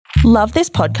Love this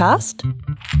podcast?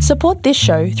 Support this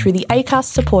show through the Acast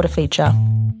supporter feature.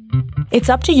 It's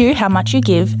up to you how much you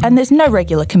give, and there's no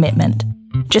regular commitment.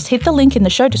 Just hit the link in the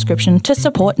show description to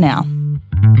support now.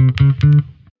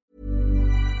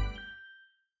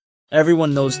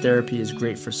 Everyone knows therapy is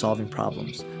great for solving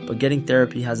problems, but getting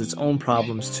therapy has its own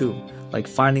problems too, like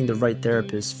finding the right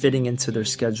therapist, fitting into their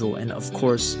schedule, and of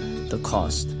course, the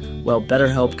cost. Well,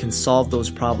 BetterHelp can solve those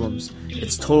problems.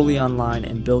 It's totally online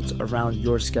and built around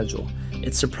your schedule.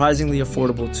 It's surprisingly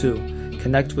affordable too.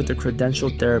 Connect with a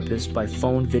credentialed therapist by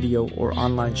phone, video, or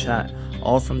online chat,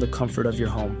 all from the comfort of your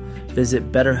home. Visit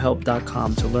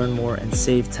BetterHelp.com to learn more and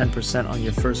save 10% on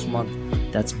your first month.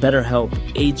 That's BetterHelp,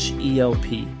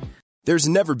 H-E-L-P. There's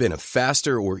never been a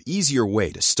faster or easier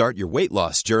way to start your weight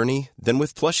loss journey than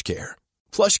with PlushCare.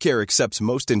 PlushCare accepts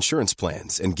most insurance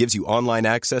plans and gives you online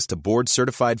access to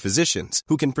board-certified physicians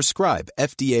who can prescribe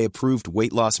FDA-approved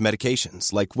weight loss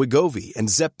medications like Wegovy and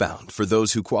Zepbound for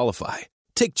those who qualify.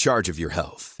 Take charge of your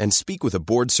health and speak with a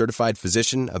board-certified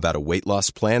physician about a weight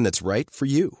loss plan that's right for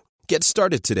you. Get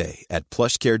started today at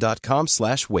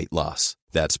plushcare.com/weight loss.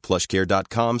 That's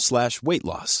plushcare.com/weight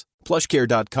loss.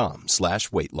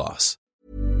 plushcare.com/weight loss.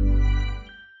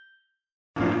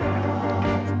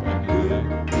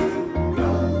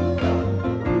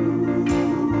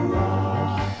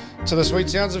 To the sweet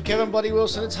sounds of Kevin Bloody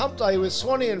Wilson, it's Hump Day with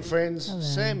Swanee and friends. Hello.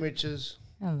 Sam Riches,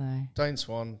 Hello. Dane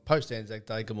Swan, post Anzac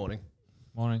Day. Good morning.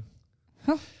 Morning.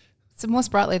 It's more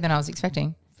sprightly than I was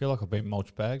expecting. Feel like I've been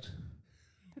mulch bagged.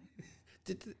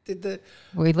 Did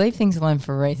We leave things alone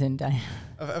for a reason, Dane.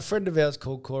 a friend of ours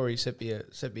called Corey sent me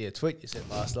a tweet you sent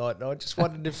last night, and I just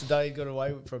wondered if today got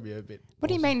away from you a bit. What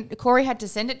do you mean? Corey had to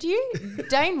send it to you?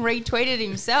 Dane retweeted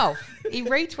himself. He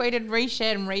retweeted,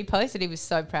 reshared, and reposted. He was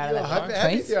so proud of that Happy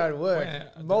tweet. with your own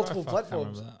work. Multiple I can't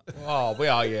platforms. remember that. Oh, we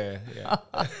are, yeah.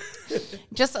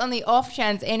 Just on the off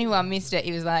chance anyone missed it,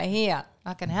 he was like, here,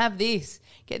 I can have this.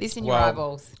 Get this in your Well,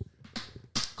 eyeballs.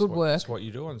 Good work. That's what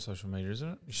you do on social media,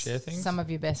 isn't it? You share things. Some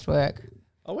of your best work.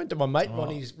 I went to my mate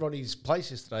Ronnie's place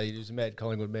yesterday. He was a mad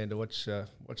Collingwood man to watch the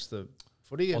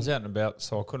footy. I was out and about,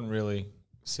 so I couldn't really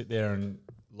sit there and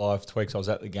live tweaks. I was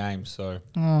at the game, so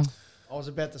I was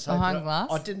about to say, Behind glass?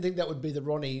 I didn't think that would be the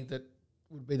Ronnie that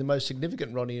would be the most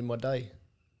significant Ronnie in my day.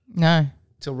 No.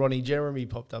 Till Ronnie Jeremy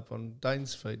popped up on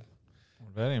Dane's feed. what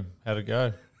about him? How'd it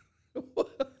go?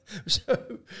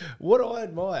 So, what I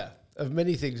admire of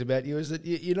many things about you is that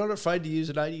you're not afraid to use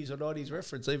an 80s or 90s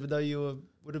reference, even though you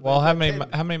would have been. Well,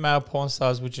 about how 10. many male porn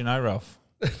stars would you know, Ralph?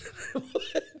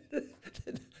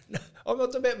 I'm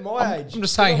not talking about my age. I'm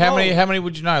just saying, how many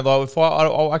would you know? Like, if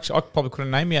I probably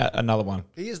couldn't name you another one.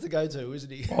 He is the go-to,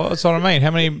 isn't he? Well, that's what I mean.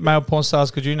 How many male porn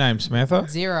stars could you name, Samantha?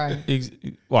 0.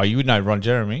 Well, you would know Ron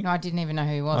Jeremy. No, I didn't even know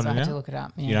who he was. I had to look it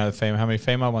up. Yeah. You know the female. How many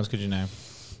female ones could you name?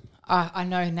 I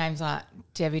know names like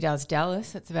Debbie Does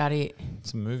Dallas. That's about it.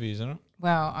 It's a movie, isn't it?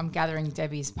 Well, I'm gathering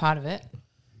Debbie's part of it.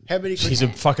 How many? She's a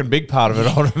fucking big part of it,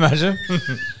 I would imagine.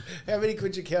 How many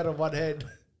could you count on one hand?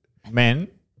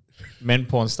 Men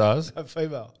porn stars. A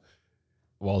female.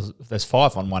 Well, there's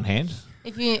 5 on one hand,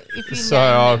 If you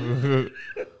so name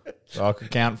I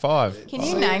could count 5. can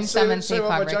you name some and see if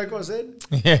what I my joke reckon? was then?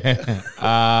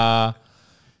 Yeah,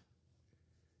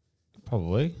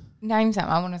 probably. Name some.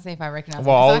 I want to see if I recognise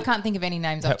Well, them. 'Cause I can't think of any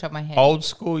names off the top of my head. Old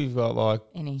school, you've got like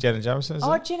Any. Jenna Jameson. Is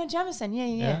Oh, it? Jenna Jamison.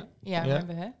 Yeah, I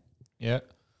remember her. Yeah.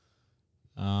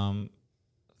 I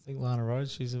think Lana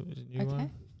Rhodes. She's a new Okay. one.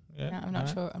 Yeah, No, I'm not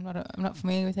sure. I'm not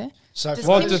familiar with her. So Just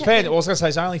Well, Kim it depends. I was going to say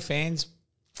it's only fans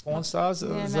porn stars.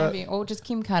 Yeah, is maybe. Or just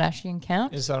Kim Kardashian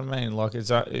count. Is that what I mean? Like, is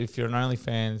that if you're an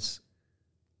OnlyFans,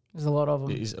 There's a lot of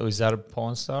them. is that a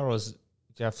porn star, or do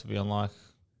you have to be on like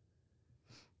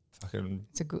fucking?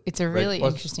 It's a really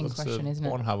what's interesting the question, isn't it?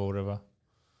 Pornhub or whatever.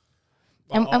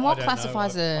 And I what don't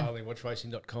classifies know. a? I only watch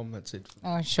racing.com. That's it.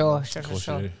 Oh, sure. Of course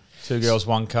you do. 2 girls,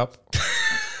 1 cup.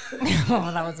 Oh,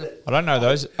 that was a. I don't know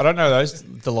those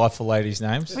delightful ladies'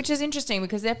 names. Which is interesting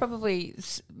because they're probably,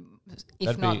 if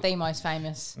That'd not be- the most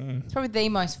famous, it's probably the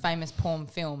most famous porn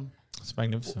film, It's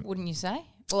magnificent. wouldn't you say?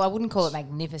 Well, I wouldn't call it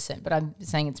magnificent, but I'm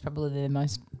saying it's probably the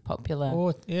most popular,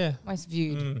 Oh yeah. most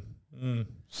viewed.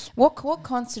 What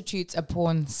constitutes a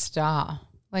porn star?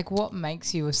 Like, what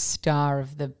makes you a star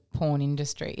of the porn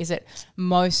industry? Is it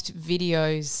most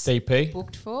videos DP.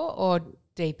 booked for, or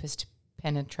deepest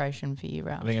penetration for you,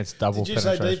 Ralph? I think it's double Did you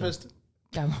say penetration. deepest?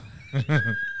 Double.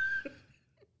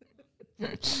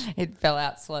 It fell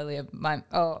out slowly. What?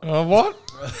 What?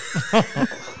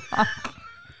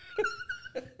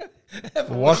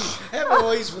 Have a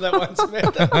wheeze for that one,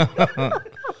 Samantha.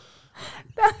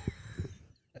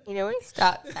 You know when you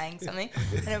start saying something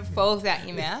and it falls out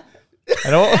your mouth?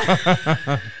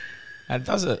 And And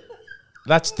does it?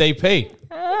 That's DP.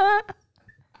 I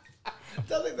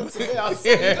think that's the house.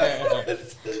 Send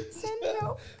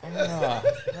help.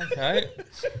 Okay.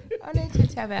 I need to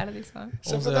tab out of this one.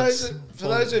 So for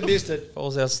those who missed it,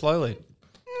 Falls out slowly.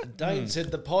 Dane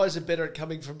said the pies are better at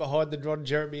coming from behind than Ron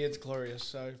Jeremy. It's glorious.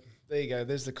 So there you go.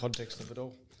 There's the context of it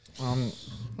all. Wow.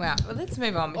 Well, let's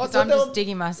move on because thought I'm that just was-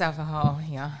 digging myself a hole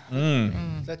here.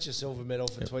 That's your silver medal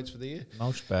for tweets for the year.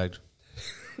 Mulch bagged.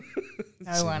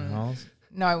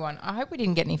 No one. I hope we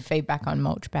didn't get any feedback on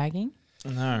mulch bagging.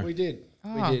 No. We did.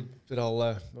 Oh. We did. But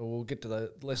we'll get to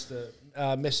the Leicester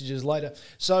messages later.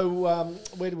 So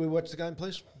where did we watch the game,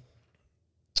 please?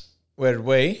 Where did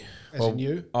we? As in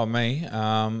you? Oh, me.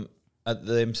 At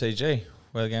the MCG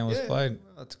where the game was played.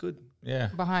 That's good. Yeah.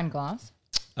 Behind glass.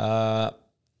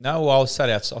 No, well, I was sat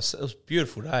outside. It was a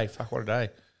beautiful day. Fuck, what a day.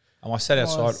 I sat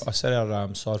outside. I sat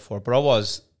outside for it, but I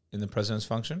was in the president's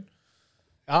function.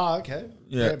 Oh, okay.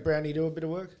 Yeah. Brownie do a bit of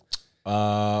work?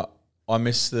 I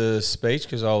missed the speech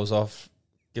because I was off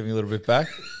giving a little bit back.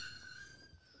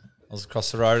 I was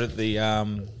across the road at the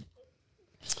had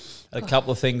a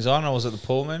couple of things on. I was at the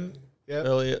Pullman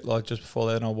earlier, like just before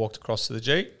that, and I walked across to the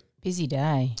Jeep. Busy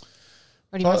day.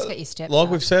 But you must get your steps Like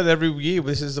up. we've said every year,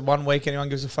 this is the one week anyone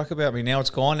gives a fuck about me. Now it's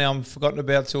gone. Now I'm forgotten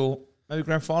about till maybe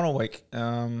grand final week,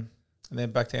 and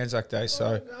then back to Anzac Day.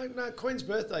 So No, Queen's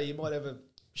birthday, you might have a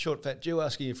short fat Jew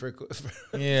asking you for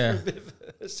a yeah, bit of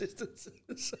assistance.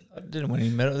 I didn't win any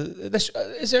medal.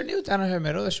 Is there a Neil Danaher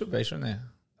medal? There should be, shouldn't there?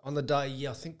 On the day,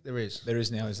 yeah, I think there is. There is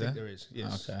now, is I there? think there is,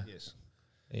 yes. Okay. Yes.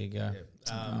 There you go.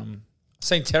 Yeah.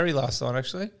 Seen Terry last night,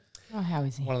 actually. Oh, how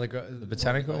is he? One of The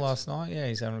Botanical last night. Yeah,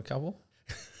 he's having a couple.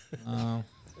 He's a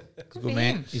good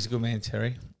man. He's a good man,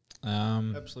 Terry.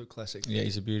 Absolute classic. Yeah,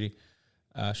 he's a beauty.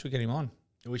 Should we get him on?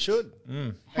 We should.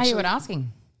 How you would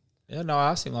asking? Yeah, no,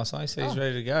 I asked him last night. He said he's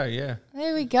ready to go. Yeah.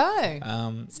 There we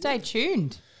go. Stay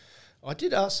tuned. I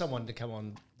did ask someone to come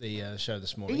on the show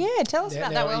this morning. Yeah, tell us Now-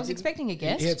 about now that. Well, I he was didn't- expecting a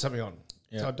guest. He had something on.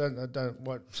 Yeah. So I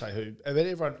won't say who. But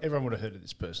everyone would have heard of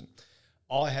this person.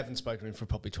 I haven't spoken to him for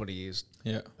probably 20 years.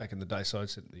 Yeah. Back in the day, so I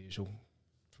said the usual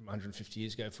from 150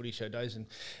 years ago, footy show days. And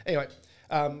anyway,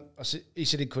 he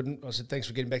said he couldn't. I said, thanks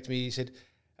for getting back to me. He said,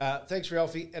 thanks,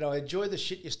 Ralphie, and I enjoy the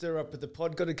shit you stir up with the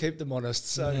pod. Got to keep them honest.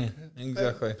 So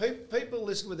exactly. People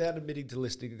listen without admitting to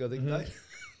listening, I think, Dave.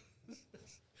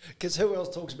 Because who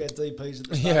else talks about DPs at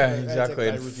the start Yeah, of the Anzac exactly. Day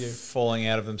And review? falling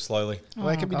out of them slowly.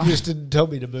 They can be used to tell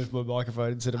me to move my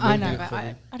microphone instead of I moving know, it but for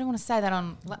me. I don't want to say that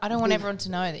on. I don't want everyone to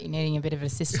know that you're needing a bit of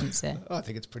assistance there. I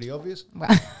think it's pretty obvious. Well,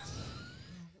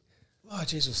 Oh,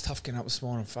 jeez, it was tough getting up this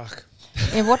morning. Fuck.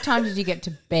 yeah, what time did you get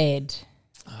to bed?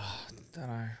 Don't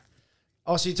know.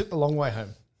 Oh, so you took the long way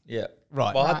home. Yeah.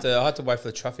 Right. Well, I had to wait for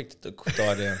the traffic to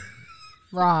die down.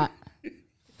 Right.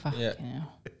 Fuck Yeah.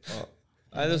 hell.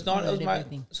 There's Followed it was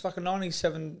everything. it's fucking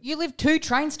 97. You live 2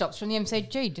 train stops from the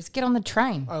MCG. Just get on the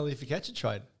train. Only if you catch a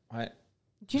train. Mate,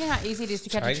 Do you know how easy it is to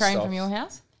catch a Train train stops. from your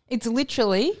house? It's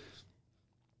literally.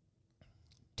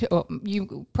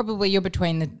 You're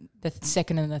between the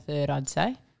second and the third, I'd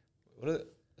say.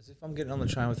 as if I'm getting on the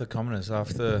train with the commoners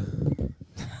after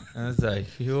another day.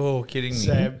 You're kidding me.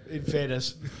 Sam, in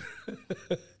fairness,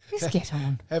 Just get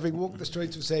on. having walked the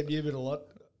streets with Sam Newman a lot,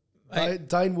 Mate.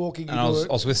 Dane walking And I into was, it.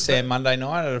 I was with Sam Monday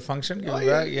night at a function. Giving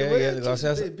yeah, back. you Yeah, were, the glass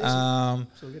house. just busy. So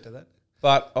we'll get to that.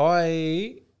 But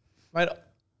I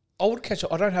would catch.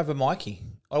 I don't have a Mikey.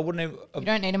 I wouldn't even. You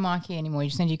don't need a Mikey anymore. You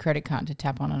just need your credit card to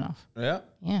tap on and off. Yeah,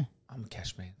 Yeah. I'm a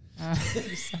cash man.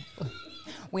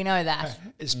 We know that.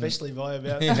 Especially by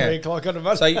about Yeah. 3 o'clock on a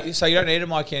Monday. So you don't need a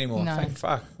Mikey anymore. No. Thank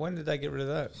fuck. When did they get rid of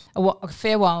that? A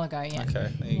fair while ago, yeah.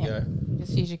 Okay, there you Yeah. go.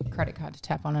 Just use your credit card to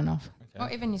tap on and off. Okay. Or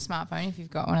even your smartphone if you've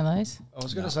got one of those. I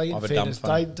was going No, to say, in I have a dumb fairness,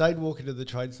 phone. Dane walking to the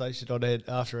train station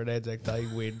after an Anzac Day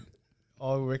win.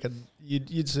 I reckon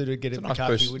you'd sooner get It's it a nice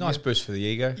McCarthy, boost. wouldn't Nice you? boost for the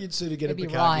ego. You'd sooner get It'd it be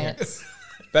McCarthy. riots.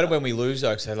 Better when we lose though,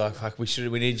 because they're like, "Fuck, we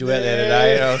need you out there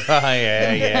today." And I was like,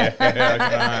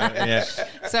 yeah.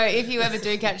 So if you ever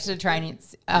do catch the train,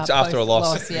 it's After a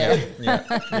loss. yeah.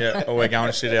 yeah. Or we're going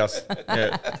to shit house.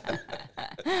 Yeah.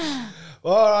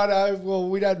 Well, I know. Well,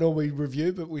 we don't normally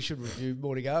review, but we should review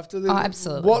morning after. Oh,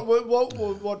 absolutely.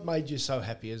 What made you so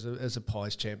happy as a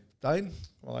pies champ, Dane?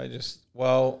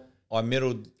 Well, I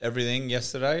middled everything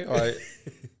yesterday.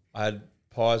 I had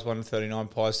pies 139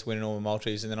 pies to win in all the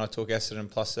multis, and then I took Essendon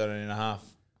plus 13.5.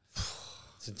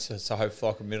 So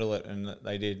hopefully I could middle it, and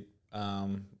they did,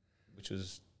 which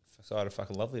was so I had a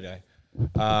fucking lovely day.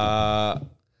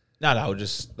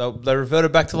 They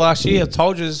reverted back to last year. I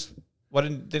told you, I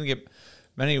didn't get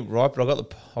many right,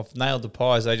 but I've nailed the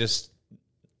pies. They just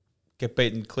get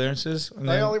beaten clearances. And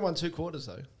They then, only won 2 quarters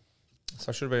though. so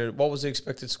I should have been. What was the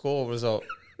expected score result?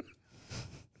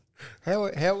 How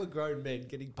are grown men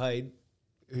getting paid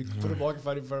who put a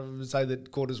microphone in front of them and say that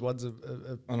quarters one's a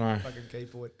I know. fucking key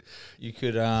point? You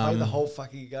could Play the whole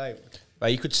fucking game.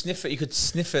 but you could sniff it. You could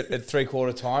sniff it at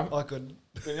 3/4 time. I couldn't.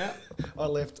 Couldn't you? I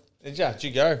left. Did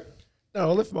you go? No,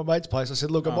 I left my mate's place. I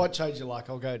said, look, I might change your luck.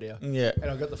 I'll go now. Yeah.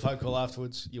 And I got the phone call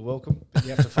afterwards. You're welcome. And you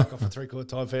have to fuck off at 3/4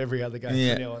 time for every other game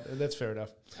Yeah. from now on. And that's fair enough.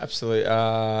 Absolutely.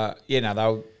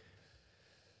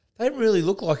 They didn't really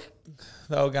look like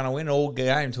they were going to win all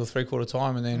game till 3/4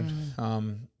 time, and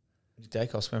then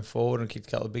Dacos went forward and kicked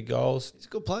a couple of big goals. He's a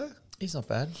good player. He's not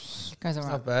bad. Goes all He's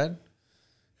right. not bad.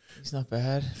 He's not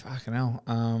bad. Fucking hell.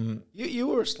 You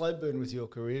were a slow burn with your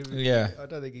career. Yeah. I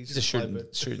don't think he's He's a slow burn.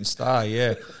 shooting star,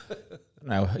 yeah.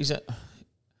 No, his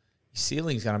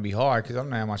ceiling's going to be high because I don't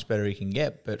know how much better he can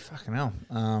get, but fucking hell.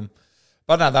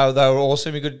 But no, they were also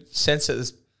in a good sense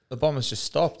that the Bombers just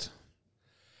stopped.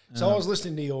 So I was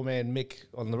listening to your man Mick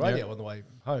on the radio on the way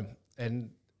home, and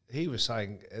he was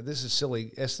saying, this is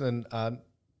silly. Essendon aren't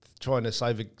trying to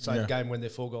save a game when they're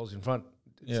 4 goals in front.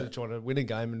 Instead of trying to win a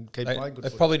game and keep playing good They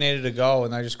footy. probably needed a goal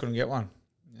and they just couldn't get one.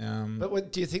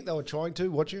 But do you think they were trying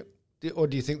to watch it? Or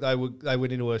do you think they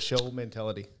went into a shell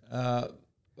mentality? I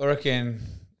reckon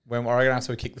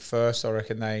after we kicked the first, I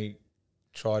reckon they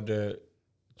tried to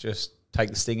just take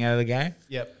the sting out of the game.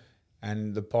 Yep.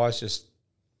 And the Pies just,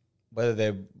 whether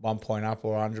they're 1 point up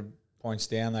or 100 points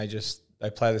down, they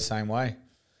play the same way.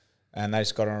 And they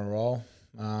just got on a roll.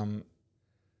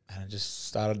 And it just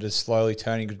started to slowly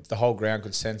turning. The whole ground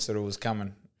could sense that it was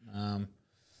coming. And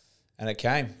it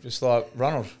came, just like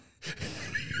Ronald.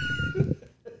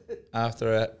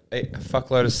 After a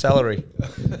fuckload of celery.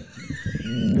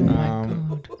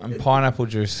 And pineapple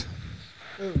juice.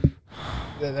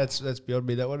 That's beyond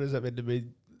me. That one is that meant to be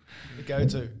the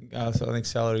go-to? So I think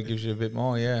celery gives you a bit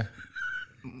more, yeah.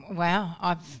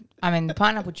 Wow. The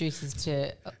pineapple juice is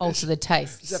to alter the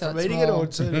taste. Is that so from it's eating it more- or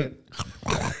turning it?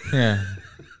 Yeah.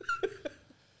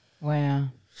 Wow.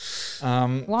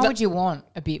 Why would you want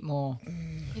a bit more?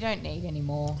 You don't need any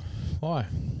more. Why?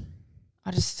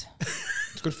 It's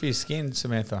It's good for your skin,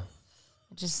 Samantha.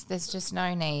 there's just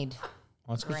no need.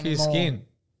 Well, it's Or good for any your more. skin.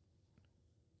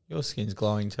 Your skin's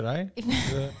glowing today.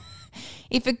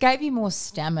 If it gave you more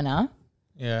stamina,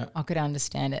 Yeah. I could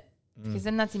understand it. Because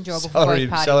then that's enjoyable for Celery, both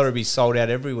parties. celery would be sold out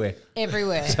everywhere.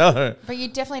 Everywhere. Celery. But you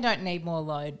definitely don't need more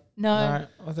load. No. No,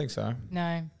 I think so.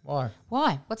 No. Why?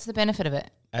 Why? What's the benefit of it?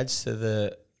 Adds to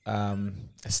the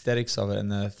aesthetics of it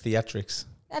and the theatrics.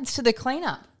 Adds to the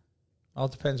cleanup. Oh,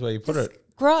 it depends where you put It's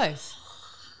it. gross.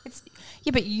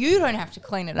 Yeah, but you don't have to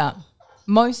clean it up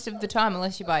most of the time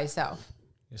unless you're by yourself.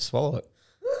 You swallow it.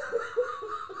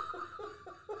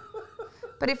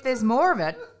 But if there's more of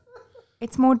it,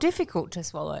 it's more difficult to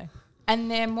swallow.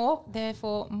 And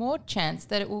therefore more chance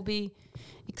that it will be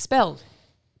expelled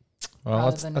Well,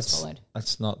 rather than swallowed.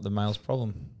 that's not the male's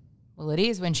problem. Well, it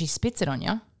is when she spits it on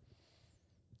you.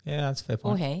 Yeah, that's a fair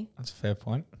Or point. he. That's a fair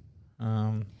point.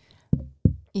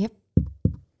 Yep.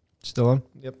 Still on?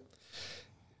 Yep.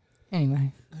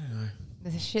 Anyway.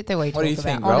 The shit that we What do you talk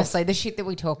about. think, Ralph? Honestly, the shit that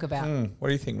we talk about. What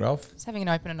do you think, Ralph? Just having an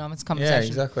open and honest Yeah, conversation.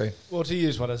 exactly. Well, to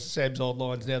use one of Sam's old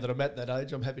lines, now that I'm at that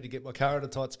age, I'm happy to get my car in a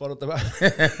tight spot at the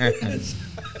moment.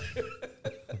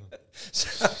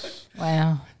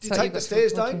 Wow. Do you take the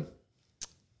stairs, Dave?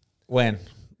 When?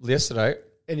 Yesterday?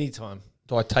 Anytime.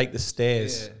 Do I take the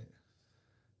stairs? Yeah.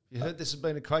 You heard this has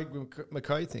been a Craig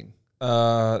McRae thing?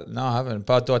 No, I haven't.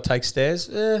 But do I take stairs?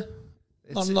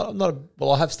 I'm not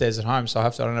well, I have stairs at home, so I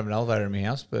don't have an elevator in my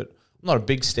house, but I'm not a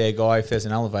big stair guy if there's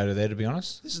an elevator there, to be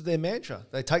honest. This is their mantra.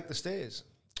 They take the stairs.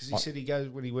 Because he said he goes,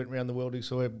 when he went around the world, he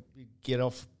saw him get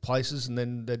off places and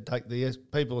then they'd take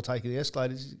people are taking the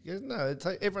escalators. He goes, no,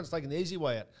 everyone's taking the easy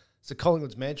way out. So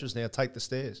Collingwood's mantras now, take the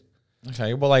stairs.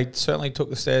 Okay, well, they certainly took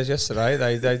the stairs yesterday.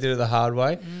 They did it the hard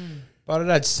way. But it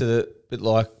adds to the bit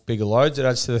like bigger loads. It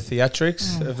adds to the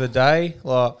theatrics of the day.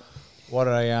 Like, what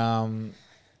a...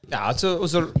 it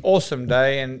was an awesome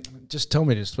day, and Just tell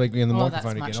me to speak me in the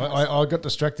microphone that's again. much I got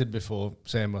distracted before,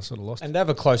 Sam. I sort of lost it. to have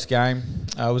a close game.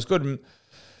 It was good.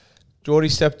 Geordie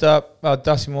stepped up.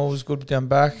 Dusty Moore was good down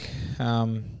back.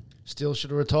 Still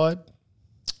should have retired,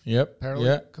 Yep. apparently.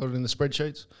 Yeah. Got it in the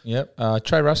spreadsheets. Yep.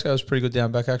 Trey Rusco was pretty good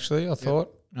down back, actually, I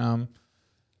thought.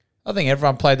 I think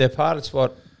everyone played their part. It's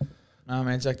what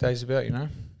Anzac Day's about, you know.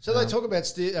 So they talk about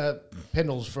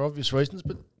Pendles for obvious reasons,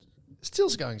 but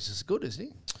Steele's going just as good, isn't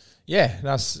he? Yeah.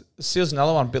 No, Steele's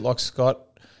another one, a bit like Scott.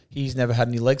 He's never had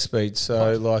any leg speed,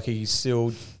 so like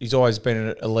he's always been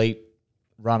an elite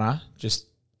runner, just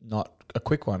not a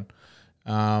quick one.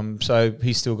 So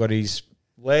he's still got his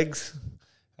legs.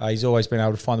 He's always been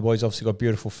able to find the ball. He's obviously got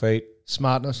beautiful feet.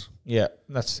 Smartness. Yeah,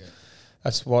 that's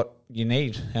that's what you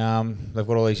need. They've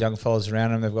got all these young fellas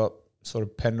around them. They've got sort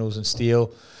of Pendles and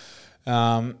Steele.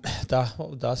 What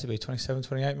would Darcy be? 27,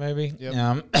 28 maybe?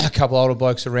 Yep. A couple older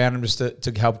blokes around him just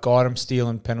to help guide them. Steele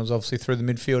and Pendles obviously through the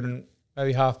midfield and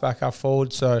maybe half back, half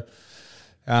forward. So,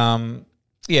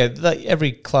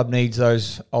 every club needs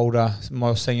those older,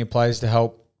 more senior players to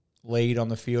help lead on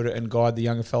the field and guide the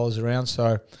younger fellas around.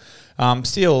 So,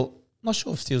 Steele, I'm not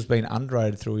sure if Steele's been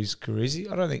underrated through his career. Is he?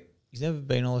 I don't think he's never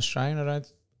been All-Australian.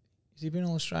 Has he been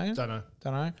All-Australian? Don't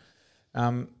know.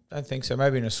 Don't think so.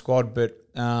 Maybe in a squad, but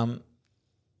not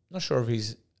sure if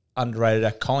he's underrated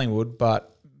at Collingwood.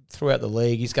 But throughout the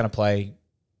league, he's going to play,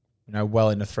 well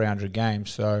into 300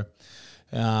 games. So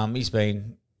he's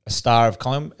been a star of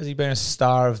Collingwood. Has he been a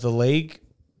star of the league?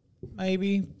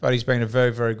 Maybe, but he's been a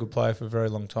very, very good player for a very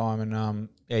long time. And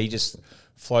he just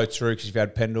floats through because you've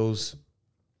had Pendles,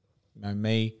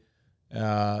 me,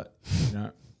 Now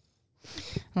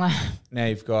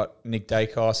you've got Nick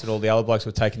Dacos and all the other blokes who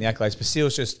are taking the accolades. But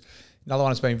Steele's just another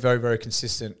one that's been very, very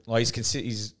consistent. Like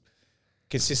his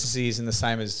consistency isn't the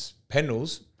same as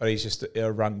Pendles, but he's just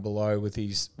a rung below with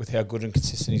how good and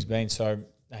consistent he's been. So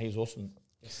he was awesome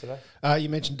yesterday. You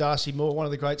mentioned Darcy Moore, one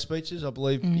of the great speeches. I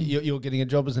believe you're getting a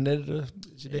job as an editor.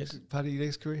 Is your next part of your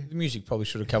next career? The music probably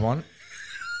should have come on.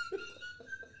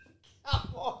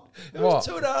 It was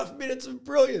 2.5 minutes of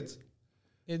brilliance.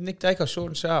 Yeah, Nick Dacos, short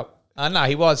and sharp. No,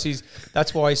 he was.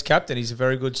 That's why he's captain. He's a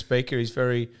very good speaker. He's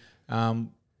very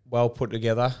well put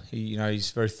together.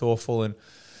 He's very thoughtful and.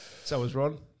 So was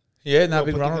Ron. Yeah, no,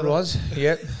 big Ronald was.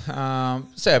 Yeah.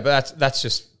 But that's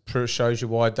just shows you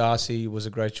why Darcy was a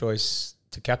great choice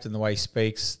to captain. The way he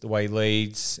speaks, the way he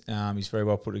leads. He's very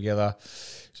well put together.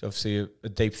 He's obviously a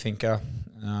deep thinker.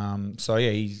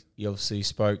 He obviously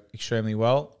spoke extremely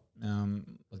well.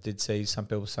 I did see some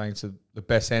people saying it's the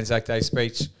best Anzac Day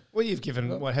speech. Well, you've given,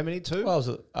 how many? 2?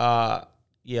 Well, I'll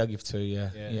give 2, yeah.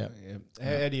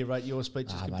 How do you rate your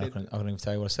speeches? I couldn't even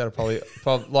tell you what I said. I'll probably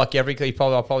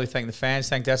thank the fans,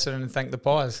 thank Essendon, and thank the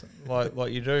Pies,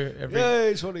 like you do.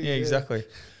 Exactly.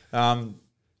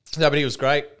 But he was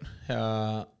great.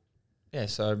 It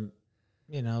was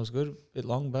good. A bit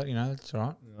long, but, it's all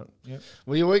right. Yep.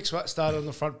 Well, your week started on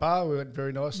the front bar. We went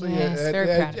very nicely. Yes, very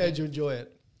proud. How'd you enjoy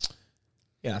it?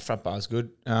 Yeah, front bar is good.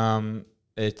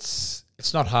 It's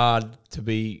not hard to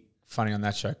be funny on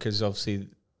that show because obviously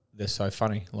they're so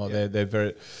funny. They're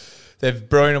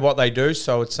brilliant at what they do.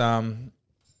 So it's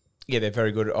they're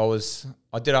very good. I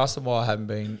did ask them why I haven't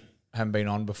been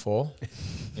on before.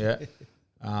 Yeah,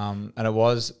 and it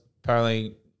was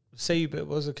apparently it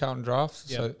was a Carlton draft.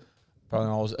 Yep. So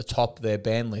apparently I was atop their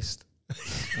ban list.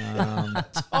 Is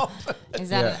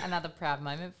that another proud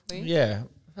moment for you? Yeah.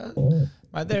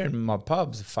 Mate, they're in my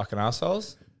pubs, the fucking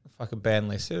assholes. Fucking ban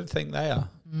list. Who do you think they are?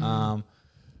 Not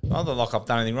that like I've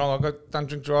done anything wrong. I got done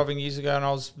drink driving years ago and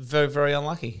I was very, very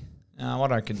unlucky. I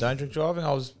don't condone drink driving.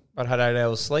 I had 8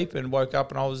 hours sleep and woke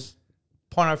up and I was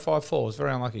 0.054. I was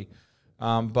very unlucky.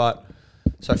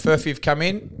 So Furphy have come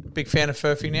in. Big fan of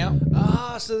Furphy now.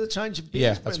 So the change of beers.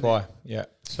 Yeah, that's why. Yeah.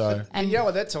 So and you know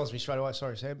what that tells me straight away,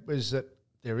 sorry Sam, is that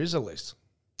there is a list.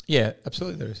 Yeah,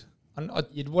 absolutely there is.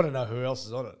 You'd want to know who else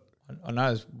is on it. I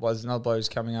know there's another bloke who's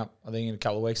coming up, I think in a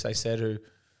couple of weeks they said, who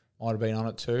might have been on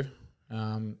it too.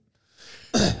 I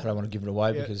don't want to give it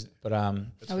away but are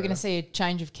we going to see a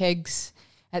change of kegs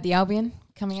at the Albion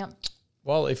coming up?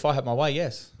 Well, if I had my way,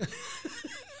 yes.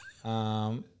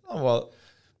 What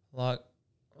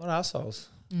assholes.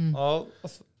 So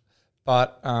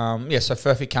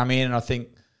Furphy come in and I think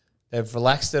they've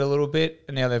relaxed it a little bit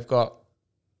and now they've got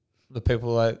the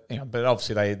people that, but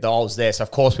obviously I was there, so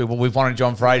of course we've wanted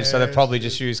John for ages, so they've probably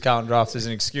just used Carlton Draft as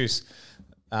an excuse.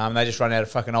 They just run out of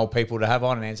fucking old people to have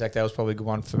on, and Anzac Day was probably a good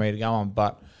one for me to go on.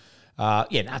 But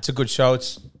it's a good show.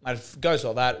 It goes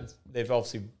like that. They're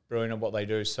obviously brilliant at what they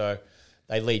do, so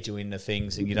they lead you into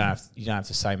things, and you don't have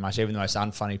to say much. Even the most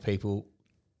unfunny people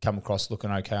come across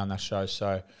looking okay on that show.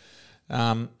 So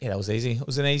that was easy. It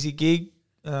was an easy gig.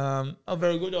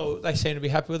 Very good. They seem to be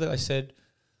happy with it. They said,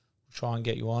 try and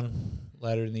get you on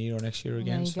later in the year or next year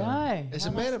again. There you go. As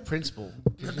a man of principle,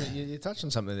 you touched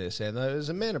on something there, Sam, though. As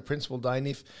a man of principle,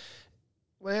 Dane,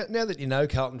 now that you know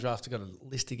Carlton Draft have got a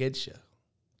list against you,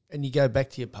 and you go back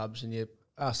to your pubs and you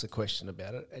ask the question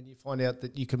about it, and you find out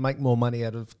that you can make more money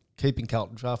out of keeping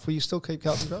Carlton Draft, will you still keep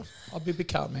Carlton Draft? I'll be a big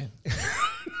Carlton man.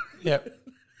 Yeah,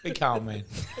 big Carlton man.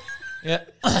 Yeah.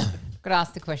 Got to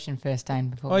ask the question first,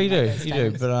 Dane, before. Oh, you do.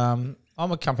 But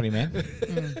I'm a company man.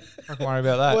 I can worry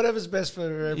about that. Whatever's best for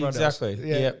everyone exactly. else.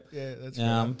 Yeah, that's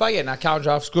right. But Carlton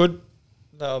Draft's good.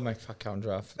 They'll make fuck Carlton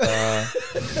Draft.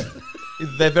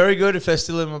 They're very good if they're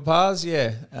still in my bars,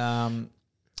 yeah.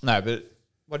 No, but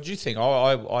What did you think?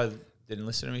 I didn't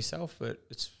listen to myself, but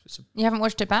it's You haven't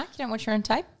watched it back? You don't watch your own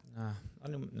tape? I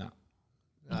didn't, no.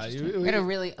 We had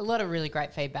a lot of really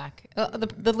great feedback.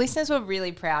 The listeners were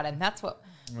really proud, and that's what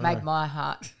made my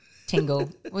heart tingle.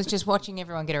 Was just watching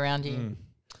everyone get around you.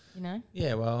 You know?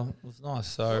 Yeah, well, it was nice.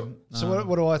 So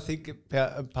what do I think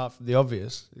about, apart from the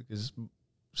obvious?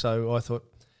 So I thought,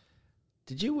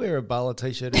 did you wear a Bala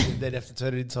t-shirt and then have to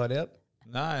turn it inside out?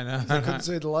 No. I couldn't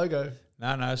see the logo.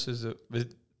 No,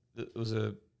 it was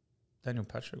a Daniel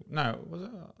Patrick. No, was it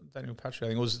Daniel Patrick? I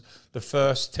think it was the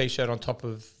first t-shirt on top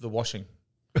of the washing.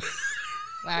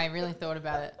 Wow, I really thought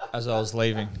about it. As I was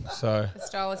leaving, so the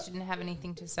stylist didn't have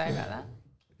anything to say about that.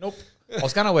 Nope. I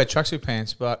was going to wear tracksuit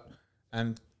pants, but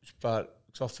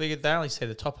so I figured they only see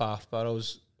the top half, but I'm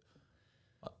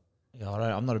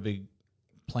not a big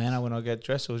planner when I get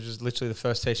dressed. It was just literally the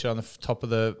first t-shirt on the top of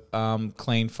the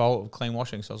clean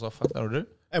washing. So I was like, fuck, that'll do.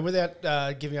 And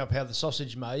without giving up how the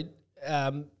sausage made,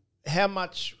 how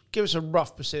much? Give us a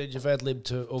rough percentage of ad lib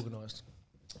to organised.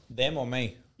 Them or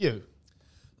me? You.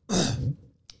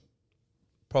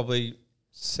 Probably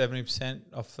 70%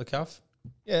 off the cuff.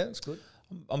 Yeah, that's good.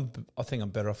 I think I'm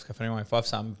better off the cuff anyway. If I have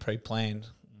something pre-planned,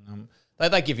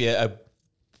 they give you a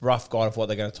rough guide of what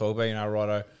they're going to talk about. You know,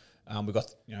 righto.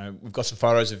 We've got some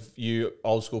photos of you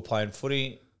old school playing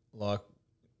footy, like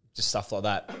just stuff like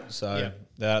that. So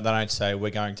they don't say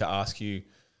we're going to ask you,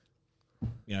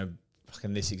 you know,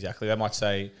 fucking this exactly. They might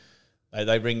say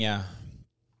they bring you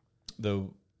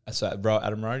Adam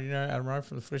Rowe. You know Adam Rowe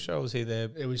from the footy show? Was he there?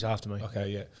 It was after me. Okay,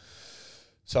 yeah.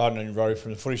 So I know Rowe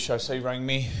from the footy show. So he rang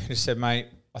me. He said, mate,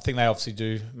 I think they obviously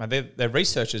do. Mate, their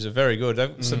researchers are very good.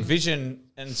 They've some vision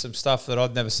and some stuff that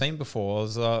I'd never seen before. I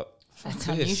was like, that's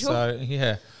unusual. So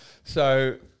yeah,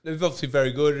 so they're obviously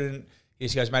very good. And he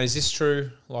just goes, mate, is this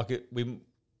true? Like they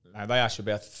ask you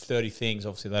about 30 things.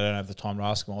 Obviously, they don't have the time to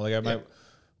ask them all. They go, mate,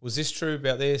 was this true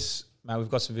about this? Mate, we've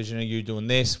got some vision of you doing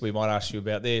this. We might ask you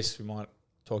about this. We might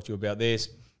talk to you about this.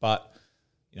 But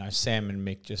you know, Sam and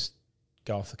Mick just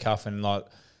go off the cuff and like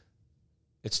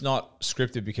it's not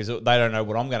scripted because they don't know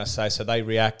what I'm going to say, so they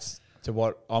react to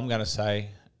what I'm going to say,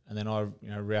 and then I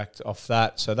react off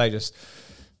that. So they just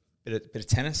bit of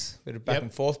tennis, bit of back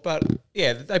and forth. But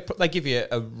yeah, they give you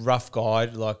a rough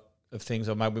guide like of things.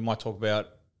 Or maybe we might talk about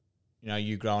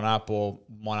you growing up, or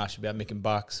might ask you about Mick and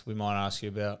Bucks. We might ask you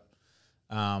about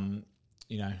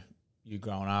you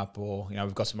growing up, or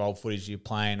we've got some old footage of you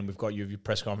playing, and we've got you of your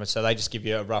press conference. So they just give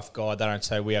you a rough guide. They don't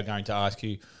say we are going to ask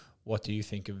you what do you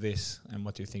think of this and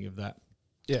what do you think of that.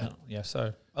 Yeah.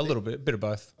 So a bit of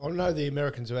both. I know the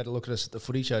Americans who had a look at us at the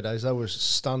footy show days, they were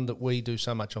stunned that we do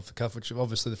so much off the cuff, which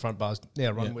obviously the front bar's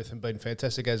now run with and been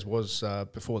fantastic, as was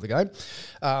before the game.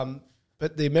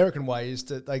 But the American way is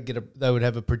that they would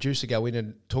have a producer go in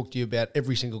and talk to you about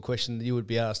every single question that you would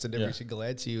be asked and every single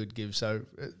answer you would give. So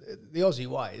the Aussie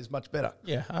way is much better.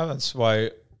 Yeah, that's why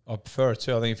I prefer it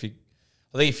too. I think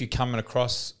if you're coming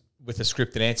across with a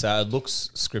scripted answer, it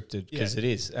looks scripted because it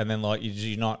is, and then like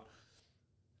you're not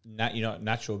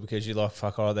natural because you're like,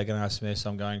 fuck, they're going to ask me,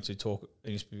 so I'm going to talk. I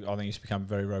think it's become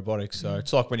very robotic. So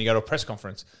it's like when you go to a press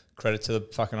conference. Credit to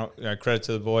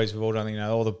the boys. We've all done,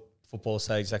 all the footballers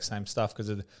say the exact same stuff because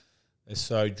they're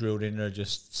so drilled into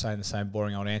just saying the same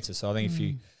boring old answer. So I think if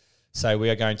you say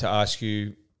we are going to ask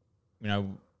you,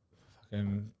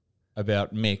 fucking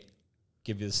about Mick,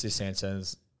 give you this answer,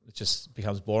 and it just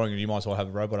becomes boring, and you might as well have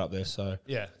a robot up there. So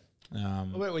yeah.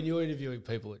 When you're interviewing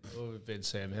people at Ben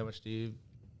Sam, how much do you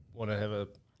want to have a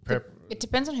prep? It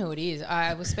depends on who it is.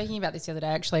 I was speaking about this the other day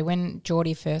actually when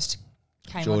Geordie first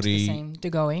came onto the scene,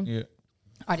 DeGoey. Yeah.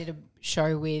 I did a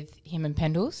show with him and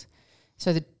Pendles.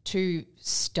 So the two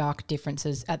stark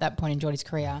differences at that point in Geordie's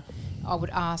career, I would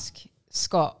ask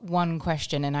Scott one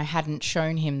question and I hadn't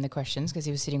shown him the questions because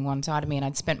he was sitting one side of me, and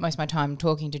I'd spent most of my time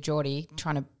talking to Geordie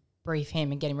trying to brief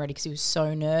him and get him ready because he was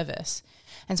so nervous.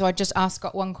 And so I'd just ask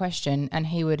Scott one question and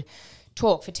he would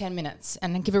talk for 10 minutes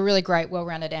and then give a really great,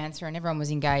 well-rounded answer, and everyone was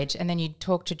engaged. And then you'd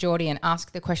talk to Geordie and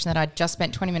ask the question that I'd just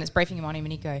spent 20 minutes briefing him on him,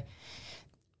 and he'd go,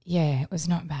 yeah, it was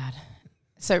not bad.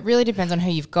 So it really depends on who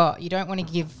you've got. You don't want to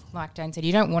give, like Dan said,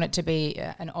 you don't want it to be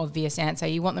an obvious answer.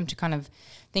 You want them to kind of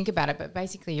think about it, but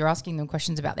basically you're asking them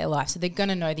questions about their life. So they're going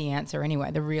to know the answer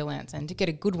anyway, the real answer. And to get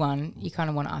a good one, you kind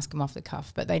of want to ask them off the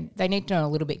cuff. But they need to know a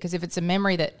little bit, because if it's a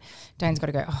memory that Dane's got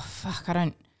to go, oh, fuck, I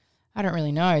don't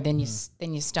really know, then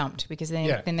you're stumped, because then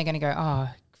they're going to go, oh,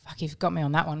 fuck, you've got me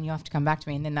on that one. You have to come back to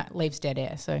me. And then that leaves dead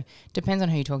air. So depends on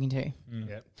who you're talking to.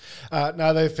 Yeah.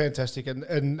 No, they're fantastic.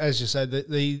 And as you say,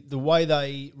 the way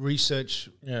they research,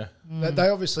 they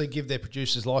obviously give their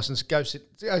producers license. Go sit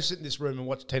in this room and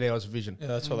watch 10 hours of Vision. Yeah,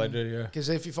 that's what they do, yeah. Because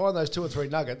if you find those 2 or 3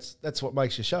 nuggets, that's what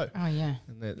makes your show. Oh, yeah.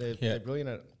 And they're brilliant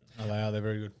at it. Oh, they are. They're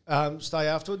very good. Stay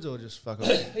afterwards or just fuck off?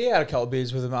 Yeah, had a couple of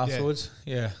beers with them afterwards.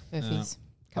 Yeah. Furfies.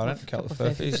 A couple of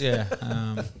furfies,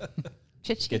 yeah.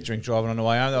 Shit. Get drink driving on the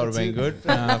way home. That would have been good.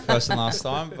 First and last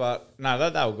time. But no,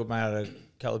 they were good, mate. I had a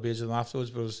couple of beers with them afterwards,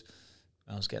 but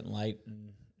I was getting late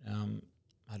and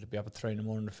I had to be up at 3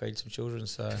 a.m. to feed some children,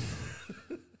 so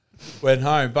went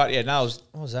home. But yeah, no, what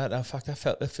was that? Oh, fuck,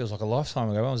 that feels like a lifetime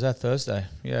ago. When was that? Thursday?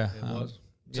 Yeah. It was.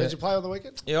 So did you play on the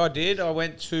weekend? Yeah, I did. I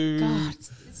went to... God,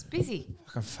 it's busy.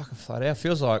 Fucking flat out.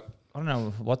 Feels like... I don't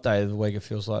know what day of the week it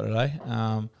feels like today.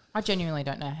 I genuinely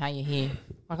don't know how you're here.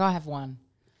 Like, I have one.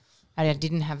 I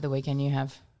didn't have the weekend you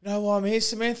have. No, why I'm here,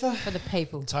 Samantha? For the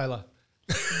people. Taylor.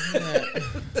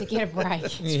 To get a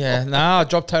break. Yeah, no, I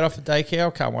dropped Tate off at daycare.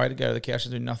 I can't wait to go to the couch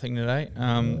and do nothing today.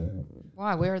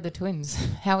 Why? Where are the twins?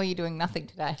 How are you doing nothing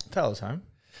today? Taylor's home.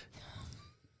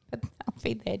 But I'll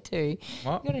be there too.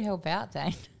 What? You've got to help out,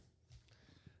 Dane.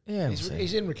 Yeah,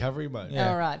 He's in recovery mode. Yeah.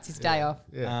 All right, it's his day off.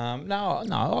 Yeah.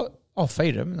 No, I'll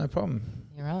feed him, no problem.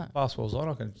 You're right. Basketball's on.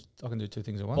 I can do 2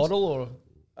 things at once. Bottle or?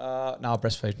 No, I'll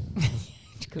breastfeed.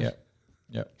 Good.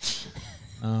 Yeah.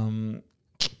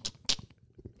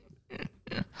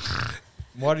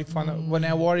 Why do you find that? Well,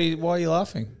 now why are you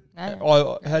laughing?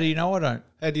 No. How do you know I don't?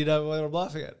 How do you know what I'm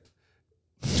laughing at?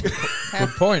 Good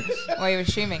point. What are you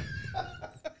assuming?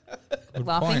 Good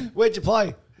Laughing? point. Where'd you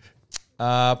play?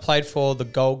 Played for the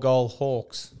Gold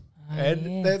Hawks.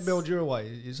 And they're Mildura way.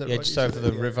 Is that Yeah, right? just over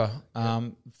the river.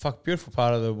 Beautiful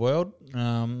part of the world.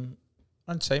 I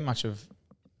don't see much of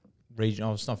region.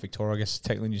 Oh, it's not Victoria. I guess it's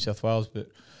technically New South Wales, but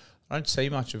I don't see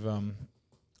much of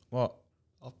what.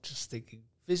 I'm just thinking,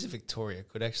 Visit Victoria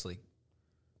could actually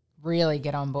Really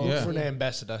get on board. Yeah. for an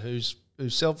ambassador who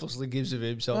selflessly gives of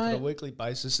himself on a Right. weekly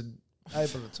basis and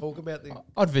able to talk about the.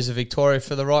 I'd visit Victoria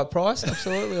for the right price.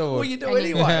 Absolutely, I would. Well, you do And anyway.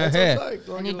 you- That's what Yeah. I'm saying.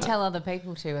 Like, And you tell other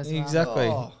people to as well. Exactly.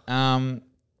 Oh.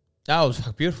 That was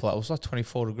beautiful. It was like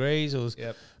 24 degrees. It was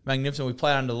Yep. magnificent. We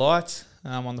played under lights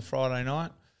on the Friday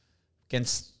night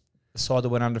against the side that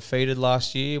went undefeated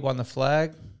last year, won the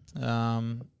flag.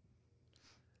 And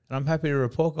I'm happy to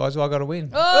report, guys, I got a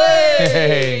win.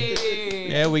 Hey!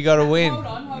 Yeah, we got a win. Hold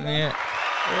on. Yeah.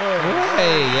 And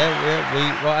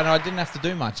I didn't have to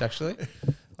do much actually.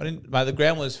 I didn't. Mate, the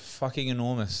ground was fucking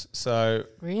enormous. So,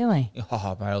 Really?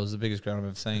 oh, mate, it was the biggest ground I've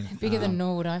ever seen. Bigger than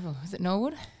Norwood Oval. Is it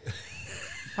Norwood?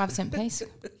 5-cent piece.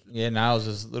 Yeah, no, it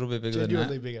was a little bit bigger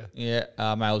Genuinely than bigger. that.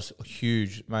 Yeah, mate, it was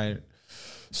huge, mate.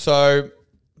 So,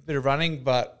 a bit of running,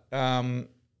 but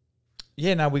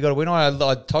yeah, no, we got a win. I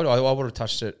told you I would have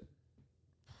touched it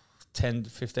 10 to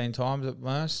 15 times at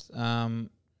most.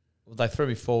 They threw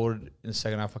me forward in the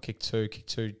second half. I kicked two,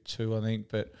 I think.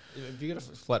 But Have you got a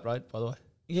flat rate, by the way?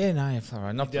 yeah, no, it's all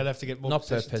right. Not You don't have to get more not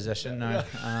per possessions. possession, no.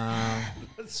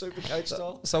 Super coach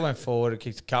style. So I went forward. I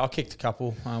kicked a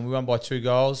couple. We won by 2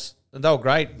 goals. And they were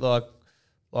great. Like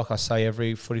I say,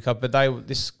 every footy club. But I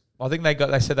think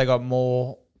they said they got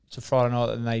more to Friday night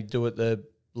than they do at the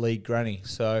league granny.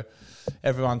 So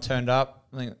everyone turned up.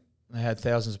 I think they had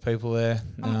thousands of people there.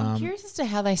 I'm curious as to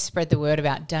how they spread the word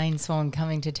about Dane Swan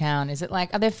coming to town. Is it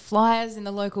like, are there flyers in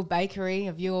the local bakery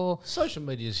of your... Social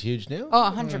media is huge now.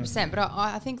 Oh, 100%. But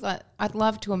I think that I'd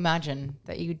love to imagine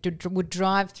that you would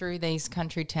drive through these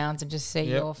country towns and just see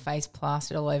Yep. your face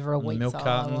plastered all over a wheat milk silo.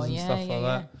 cartons and stuff like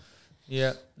that.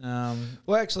 Yeah.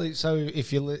 Well, actually, so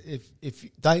if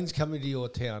Dane's coming to your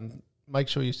town, make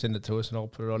sure you send it to us and I'll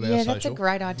put it on our Yeah, social. that's a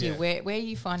great idea. Yeah. Where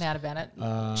you find out about it,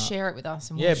 share it with us.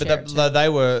 And Yeah, we'll share it too. but they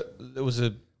were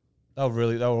awesome.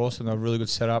 They were really good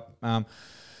setup.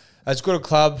 As good a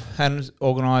club and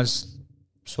organised,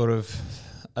 sort of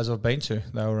as I've been to.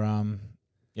 They were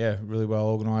really well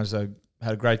organised. They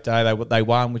had a great day. They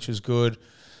won, which was good.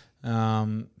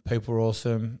 People were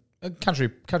awesome. Country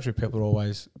people are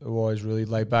always really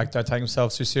laid back. Don't take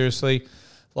themselves too seriously.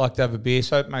 Like to have a beer.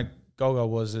 So mate, Golgo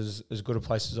was as good a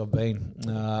place as I've been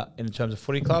in terms of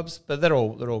footy clubs, but they're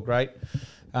all great.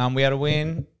 We had a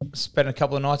win, spent a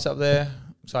couple of nights up there.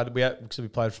 Excited because we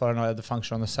played Friday night at the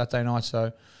function on the Saturday night, so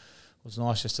it was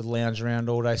nice just to lounge around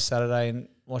all day Saturday and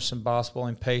watch some basketball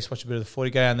in peace, watch a bit of the footy,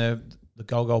 go down the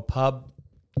Golgo pub,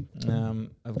 have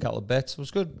a couple of bets. It was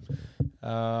good.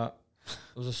 It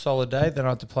was a solid day. Then I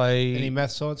had to play. Any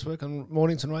math science work on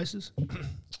Mornington races?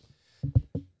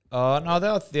 No,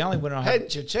 the only winner I had.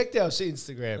 Hadn't you checked our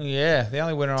Instagram? Yeah, the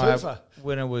only winner Toofa.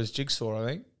 winner was Jigsaw, I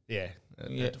think. Yeah.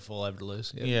 Had to fall over to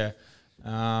lose. Yep. Yeah.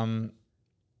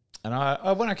 And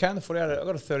I went okay in the footy. I got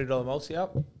a $30 multi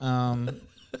up. I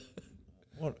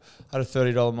had a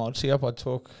 $30 multi up. I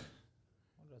took.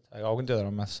 I can do that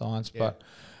on math science, but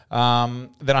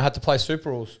then I had to play Super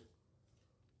Rules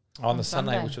on the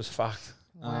Sunday, which was fucked.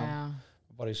 Wow. My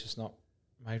body's just not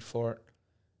made for it.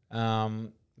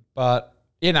 But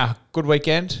good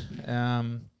weekend.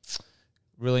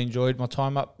 Really enjoyed my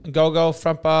time up in Gold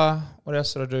front bar. What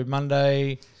else did I do?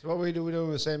 Monday. So what were we doing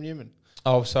with Sam Newman?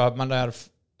 Oh, so Monday out of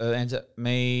ends up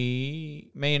me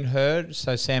and Herd.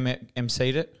 So Sam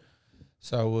emceed it.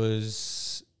 So it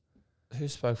was who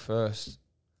spoke first?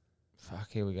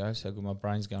 Fuck, here we go. So good, my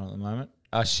brain's going at the moment.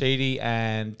 Sheedy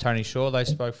and Tony Shaw, they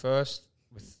spoke first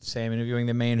with Sam interviewing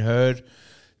them. Me and Herd,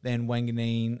 then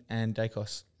Wanganeen and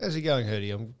Dacos. How's he going,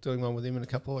 Herdy? I'm doing one with him in a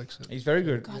couple of weeks. He's very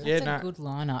good. God, that's a good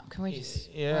lineup. Can we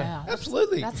just? Yeah. Wow,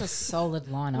 Absolutely. That's a solid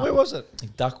lineup. Where was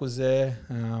it? Duck was there.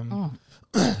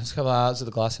 It's a couple of hours at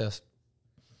the Glass House.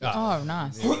 Oh,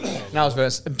 nice. No, it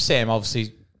was very, Sam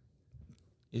obviously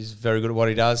is very good at what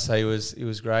he does. So he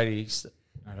was great.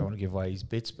 I don't want to give away his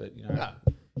bits, but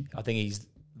I think he's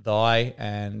thy,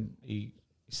 and he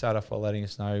started off by letting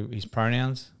us know his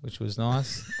pronouns, which was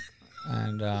nice.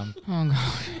 And Oh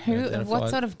God, what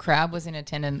sort of crowd was in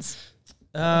attendance?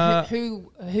 Who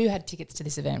had tickets to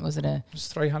this event? Was it it was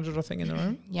 300, I think, in the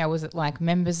room. Yeah, was it like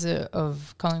members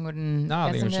of Collingwood and No,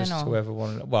 I think it was Essendon, just or? whoever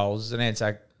wanted it. Well, it was an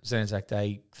Anzac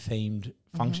Day themed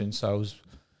function, so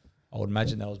I would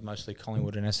imagine there was mostly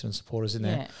Collingwood and Essendon supporters in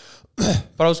there. Yeah.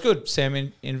 But it was good.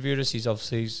 Sam interviewed us. He's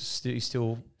obviously he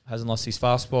still hasn't lost his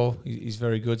fastball. He's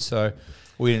very good, so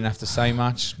we didn't have to say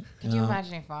much. Could you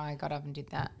imagine if I got up and did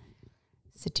that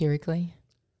satirically?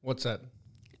 What's that?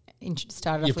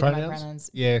 Started off Your with my pronouns?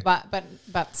 pronouns, Yeah.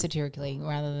 but satirically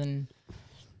rather than.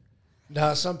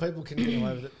 No, some people can get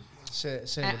away with it.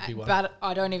 Sam would be one. But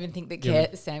I don't even think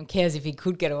that Sam cares if he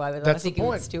could get away with it. That's I think the he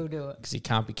would point. still do it. Because he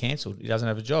can't be cancelled. He doesn't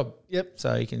have a job. Yep.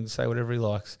 So he can say whatever he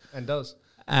likes. And does.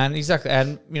 And exactly.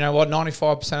 And you know what?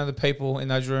 95% of the people in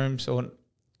those rooms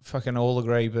fucking all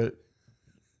agree, but,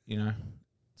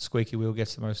 squeaky wheel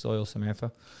gets the most oil,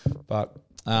 Samantha. But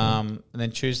and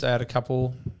then Tuesday I had a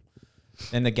couple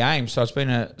in the game. So it's been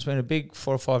a big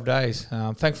 4 or 5 days.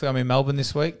 Thankfully I'm in Melbourne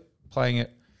this week playing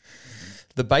at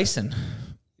the Basin.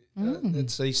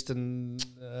 It's Eastern.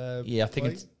 I think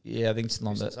it's in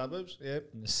Eastern suburbs. Yeah.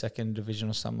 in the second division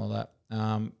or something like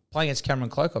that. Playing against Cameron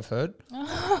Cloak, I've heard.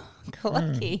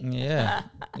 Lucky. Yeah,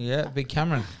 big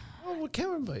Cameron. Oh, what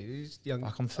Cameron be? He's young.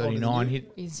 Like I'm 39.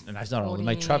 He's No, he's not older than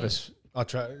 40 me. Travis.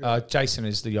 Jason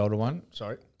is the older one.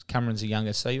 Sorry. Cameron's the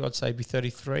younger. So I'd say be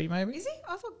 33 maybe. Is he?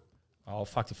 I thought Oh,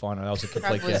 fuck if I know. That was a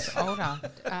complete Trav was guess. older.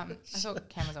 I thought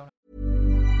Cam was older.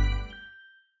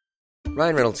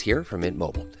 Ryan Reynolds here from Mint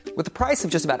Mobile. With the price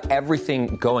of just about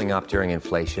everything going up during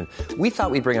inflation, we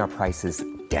thought we'd bring our prices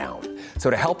down. So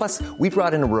to help us, we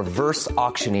brought in a reverse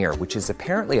auctioneer, which is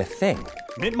apparently a thing.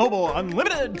 Mint Mobile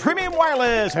Unlimited Premium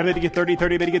Wireless. How to get 30,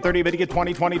 30, bit to get 30, bit to get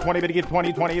 20, 20, 20, bit to get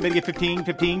 20, 20, bit to get 15,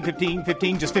 15, 15,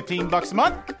 15, just $15 a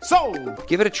month? Sold!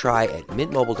 Give it a try at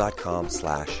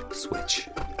mintmobile.com/switch.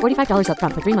 $45 up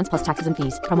front for 3 months plus taxes and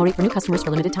fees. Promo rate for new customers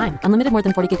for limited time. Unlimited more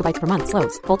than 40 gigabytes per month.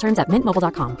 Slows full terms at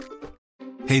mintmobile.com.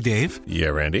 Hey, Dave. Yeah,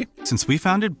 Randy. Since we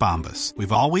founded Bombas,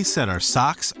 we've always said our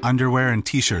socks, underwear, and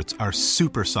T-shirts are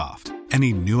super soft.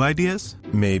 Any new ideas?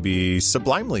 Maybe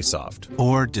sublimely soft.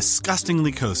 Or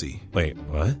disgustingly cozy. Wait,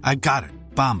 what? I got it.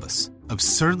 Bombas.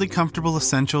 Absurdly comfortable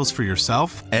essentials for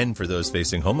yourself and for those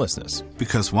facing homelessness.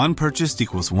 Because one purchased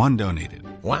equals one donated.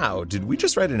 Wow, did we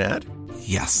just write an ad?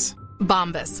 Yes.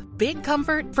 Bombas. Big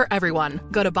comfort for everyone.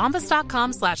 Go to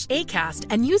bombas.com/ACAST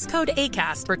and use code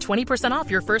ACAST for 20% off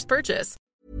your first purchase.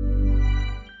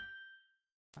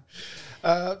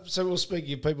 So we'll speak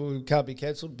of people who can't be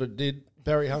cancelled, but did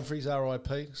Barry Humphries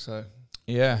RIP? So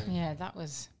Yeah. Yeah, that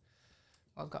was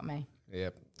what got me. yeah.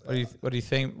 What do you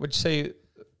think? Would you see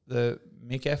the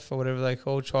MICF or whatever they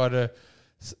call try to?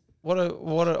 What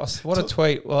a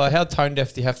tweet! Well, how tone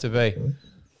deaf do you have to be?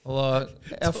 Well,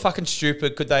 how fucking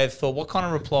stupid could they have thought? What kind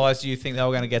of replies do you think they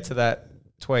were going to get to that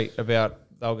tweet about?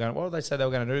 They were going. What did they say they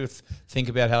were going to do? Think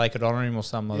about how they could honour him or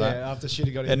something like that. Yeah, after shit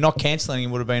he got Yeah, in. not cancelling him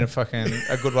would have been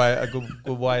a good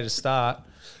way to start.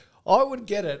 I would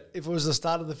get it if it was the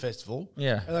start of the festival.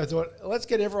 Yeah. And they thought, let's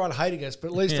get everyone hating us, but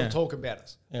at least Yeah. they'll talk about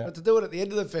us. Yeah. But to do it at the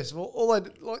end of the festival,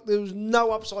 there was no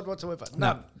upside whatsoever.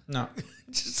 None. No.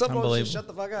 Just sometimes Unbelievable. just shut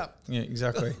the fuck up. Yeah,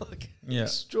 exactly. Yeah.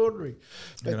 Extraordinary.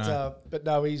 You know. But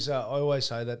no, he's. I always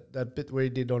say that bit where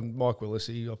he did on Mike Willis,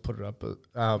 I put it up. But,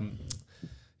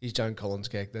 his Joan Collins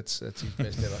gag. That's his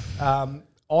best ever.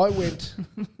 I went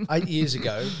 8 years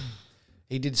ago.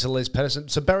 he did Sir Les Patterson.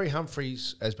 So Barry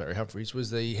Humphries was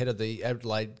the head of the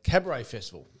Adelaide Cabaret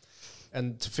Festival,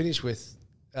 and to finish with,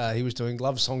 he was doing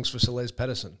love songs for Sir Les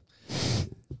Patterson.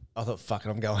 I thought, fuck it,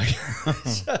 I'm going.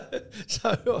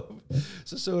 so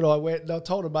Sue and I went, and I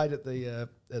told a mate at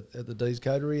the D's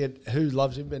Coterie and who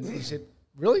loves him, and he said,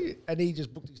 really? And he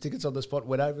just booked his tickets on the spot,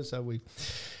 went over. So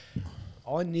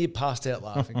I near passed out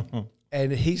laughing.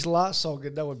 And his last song,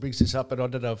 and no one brings this up, and I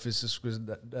don't know if this was,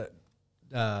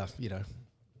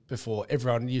 before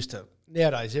everyone used to.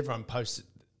 Nowadays, everyone posts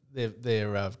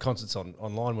their concerts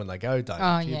online when they go.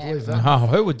 Don't you believe that? Oh,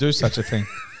 who would do such a thing?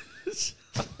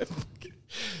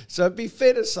 So it'd be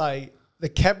fair to say the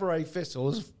Cabaret Festival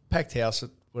is packed house at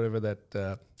whatever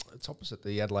that. It's opposite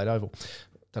the Adelaide Oval.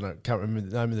 Can't remember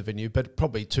the name of the venue, but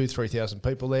probably 2,000-3,000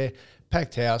 people there,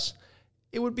 packed house.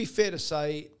 It would be fair to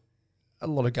say a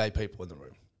lot of gay people in the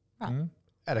room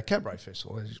at a cabaret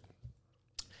festival.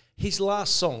 His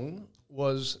last song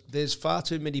was "There's Far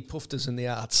Too Many Poofters in the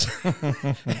Arts,"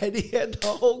 and he had the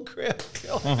whole crowd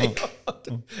going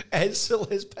on as Sir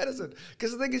Les Patterson.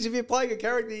 Because the thing is, if you're playing a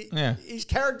character, his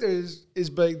character is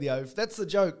being the oaf. That's the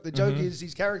joke. The joke is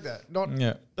his character, not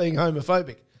being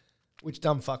homophobic. Which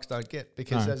dumb fucks don't get,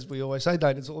 because as we always say,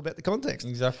 Dane, it's all about the context.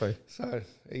 Exactly. So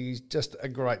he's just a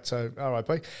great,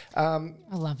 R.I.P. I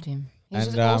loved him. He's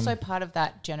just also part of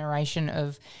that generation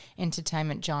of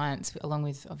entertainment giants, along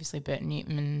with obviously Bert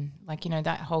Newton, and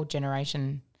that whole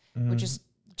generation were just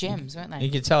gems, weren't they? You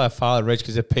can tell how far they reached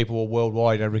because people were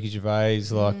worldwide. Ricky Gervais,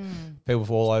 people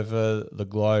from all over the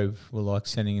globe were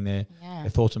sending in their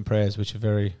thoughts and prayers, which are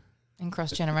very... And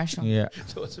cross-generational. Yeah.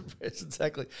 Thoughts and prayers,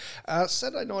 exactly.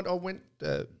 Saturday night,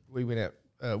 we went out,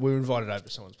 we were invited over to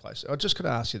someone's place. I just got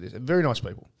to ask you this. Very nice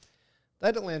people. They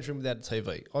had a lounge room without a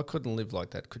TV. I couldn't live like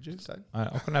that, could you? I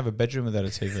couldn't have a bedroom without a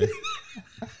TV.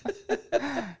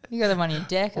 You got them on your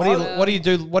deck. What do you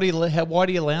do? Why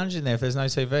do you lounge in there if there's no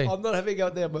TV? I'm not having a go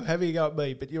at them. I'm having a go at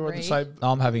me, but you're on the same...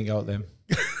 No, I'm having a go at them.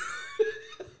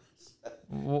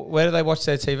 Where do they watch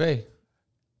their TV?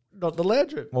 Not the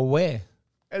lounge room. Well, where?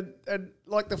 And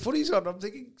like the footy's on, I'm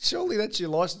thinking, surely that's your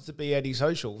license to be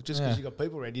antisocial. Just because you've got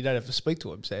people around, you don't have to speak to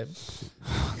them, Sam.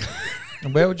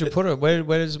 And where would you put it? Where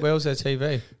was their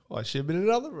TV? I should have been in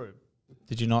another room.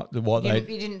 Did you not? You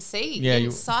didn't see. Yeah, you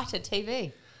didn't sight a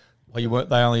TV. Well, you weren't.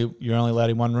 You're only allowed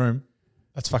in one room.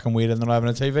 That's fucking weird. And not having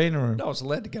a TV in a room. No, I was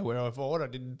allowed to go wherever I want. I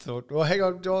didn't thought, well, hang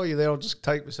on, while you're there, I'll just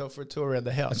take myself for a tour around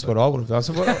the house. That's what I would have done.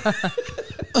 So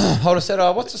I would have said,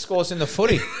 what's the scores in the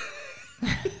footy?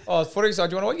 Footy side,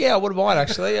 do you want to? Yeah, I wouldn't mind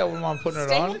actually. I wouldn't mind putting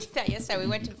it on. Stephen did that yesterday. We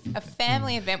went to a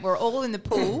family event. We're all in the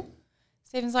pool.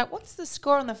 Stephen's like, "What's the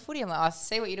score on the footy?" I'm like, "I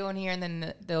see what you're doing here." And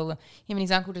then him and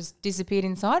his uncle just disappeared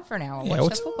inside for an hour.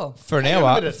 Watch the football for an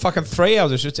hour. Fucking 3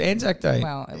 hours. It's Anzac Day.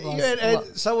 Well, it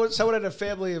was. Someone at a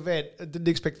family event didn't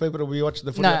expect people to be watching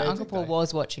the footy. No, Uncle Paul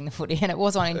was watching the footy, and it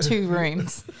was on in 2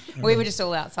 rooms. We were just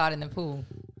all outside in the pool.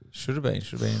 Should have been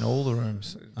in all the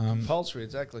rooms. Compulsory,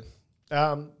 exactly.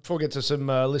 Before we get to some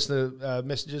listener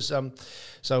messages,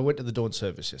 so I went to the dawn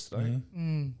service yesterday.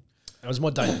 It was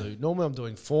my debut. Normally I'm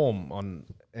doing form on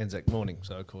Anzac morning,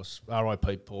 so of course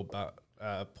R.I.P.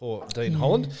 poor Dean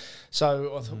Holland.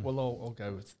 So I thought, well, I'll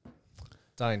go with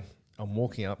Dane. I'm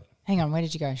walking up. Hang on, where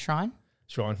did you go? Shrine?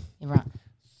 You're right.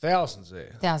 Thousands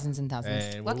there. Thousands and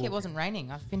thousands. And lucky it wasn't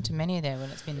raining. I've been to many there when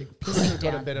it's been pissing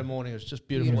down. Got a better morning. It was just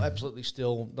beautiful, absolutely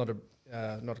still, not a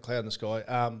cloud in the sky.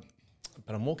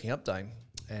 But I'm walking up, Dane,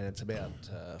 and it's about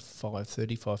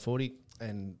 5:30, 5:40,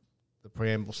 and the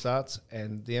preamble starts,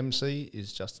 and the MC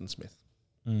is Justin Smith.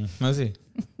 Was he?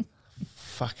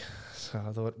 Fuck. So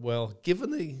I thought, well, given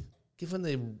the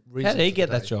reason, how did he get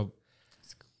that job?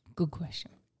 Good question.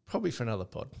 Probably for another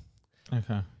pod.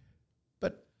 Okay.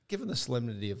 But given the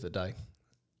solemnity of the day,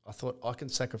 I thought I can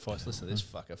sacrifice. Listen to this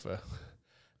fucker for the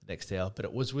next hour, but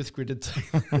it was with gritted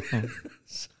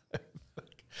teeth.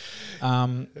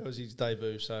 It was his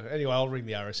debut. So anyway, I'll ring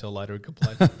the RSL later and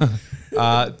complain.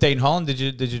 Dean Holland, did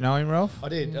you know him, Ralph? I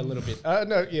did a little bit.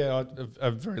 No, yeah,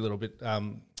 a very little bit.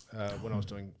 When I was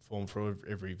doing form for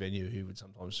every venue, he would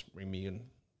sometimes ring me and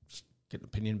just get an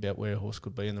opinion about where a horse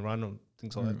could be in the run and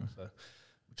things like that. So,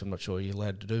 which I'm not sure you're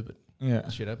allowed to do, but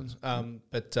shit happens.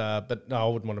 But no, I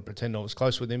wouldn't want to pretend I was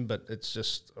close with him. But it's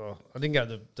just I didn't go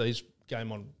to the D's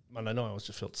game on Monday night. I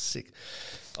just felt sick.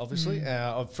 Obviously,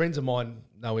 friends of mine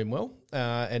know him well,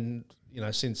 and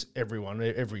since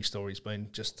every story's been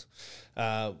just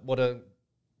what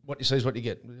you see is what you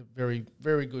get. Very,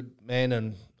 very good man,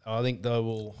 and I think they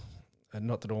will. And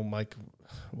not that it'll make,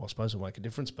 well, I suppose it'll make a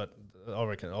difference, but I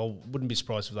reckon I wouldn't be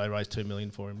surprised if they raised $2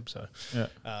 million for him. So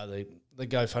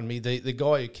GoFundMe. The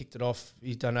guy who kicked it off,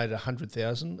 he donated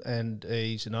 $100,000, and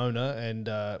he's an owner, and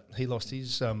he lost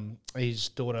his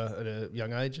daughter at a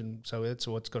young age, and so that's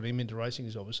what's got him into racing.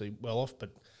 He's obviously well off,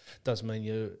 but doesn't mean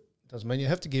you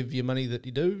have to give your money that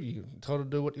you do. You're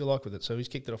entitled to do what you like with it. So he's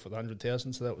kicked it off with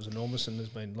 $100,000, so that was enormous, and there's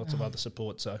been lots of other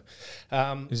support. So,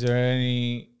 is there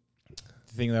anything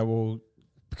that will,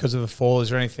 because of the fall, is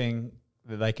there anything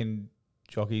that they can,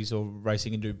 jockeys or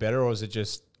racing, can do better, or is it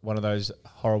just one of those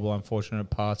horrible, unfortunate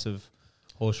parts of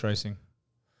horse racing?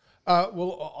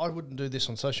 Well, I wouldn't do this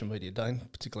on social media, Dane,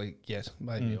 particularly yet.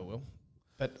 Maybe I will.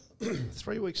 But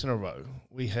 3 weeks in a row,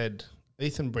 we had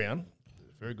Ethan Brown,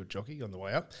 a very good jockey, on the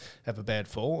way up, have a bad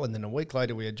fall. And then a week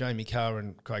later, we had Jamie Carr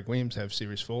and Craig Williams have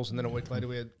serious falls. And then a week later,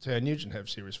 we had Tao Nugent have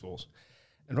serious falls.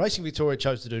 And Racing Victoria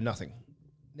chose to do nothing.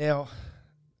 Now,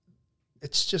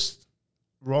 it's just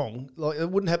wrong. Like,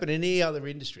 it wouldn't happen in any other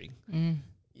industry.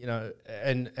 You know,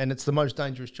 and it's the most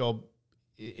dangerous job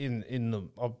in the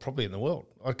probably in the world.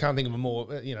 I can't think of a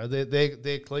more. You know,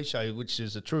 their cliche, which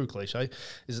is a true cliche,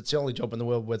 is it's the only job in the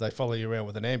world where they follow you around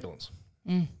with an ambulance.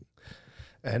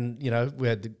 And you know, we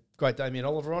had the great Damien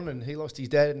Oliver on, and he lost his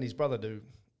dad and his brother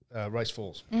to race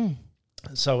falls.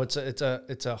 So it's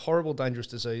a horrible, dangerous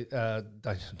disease,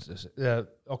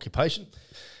 occupation.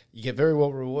 You get very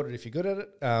well rewarded if you're good at it,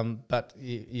 but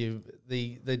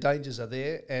the dangers are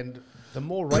there, and the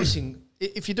more racing,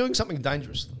 if you're doing something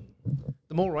dangerous,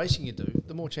 the more racing you do,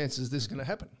 the more chances this is going to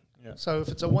happen. Yeah. So if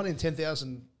it's a 1 in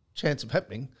 10,000 chance of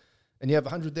happening, and you have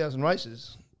 100,000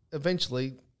 races,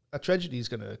 eventually a tragedy is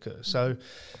going to occur. So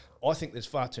I think there's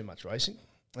far too much racing,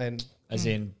 and as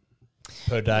in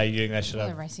per day, you think they should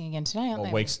have racing again today, aren't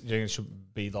they? Weeks, you think it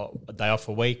should be like a day off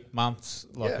a week, months,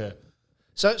 like a.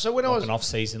 So when I was an off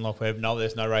season, like where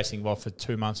there's no racing involved for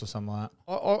 2 months or something like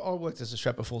that. I worked as a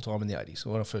strapper full time in the 80s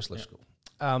when I first left school,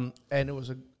 and it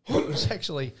was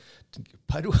actually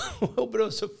paid well, but it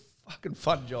was a fucking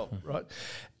fun job, right?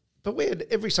 But we had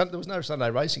every Sunday. There was no Sunday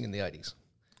racing in the 80s,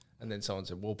 and then someone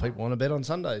said, "Well, people want to bet on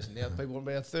Sundays, and now people want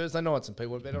to bet on Thursday nights, and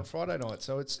people want to bet on Friday nights."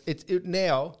 So it's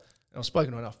now. And I've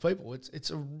spoken to enough people.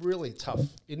 It's a really tough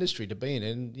industry to be in,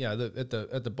 and you know, at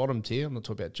the bottom tier. I'm not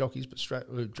talking about jockeys, but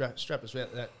strappers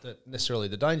without that necessarily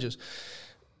the dangers.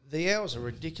 The hours are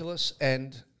ridiculous,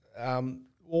 and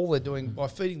all they're doing by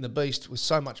feeding the beast with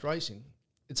so much racing,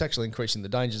 it's actually increasing the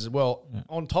dangers as well. Yeah.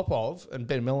 On top of, and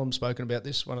Ben Melham's spoken about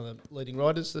this, one of the leading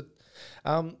riders, that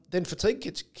then fatigue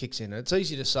kicks in. And it's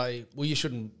easy to say, well, you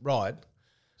shouldn't ride.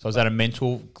 So is that a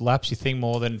mental lapse, you think,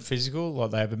 more than physical?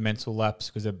 Like they have a mental lapse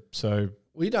because they're so...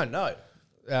 Well, you don't know.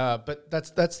 But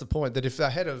that's the point, that if they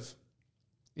had of,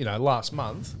 you know, last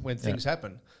month when things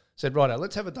happen, said, righto,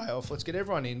 let's have a day off, let's get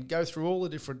everyone in, go through all the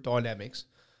different dynamics.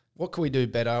 What can we do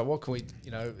better? What can we,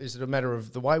 you know, is it a matter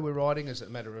of the way we're riding? Is it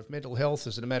a matter of mental health?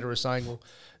 Is it a matter of saying, well,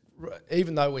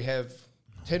 even though we have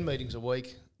 10 meetings a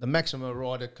week, the maximum a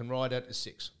rider can ride at is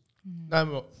 6. No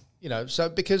more, you know, so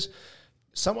because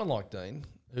someone like Dean,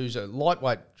 who's a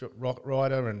lightweight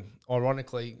rider, and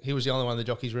ironically, he was the only one in the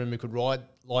jockeys' room who could ride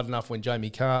light enough when Jamie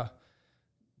Carr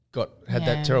had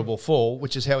that terrible fall,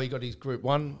 which is how he got his Group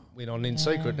 1 win on In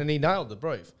Secret, and he nailed the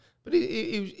brief. But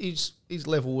his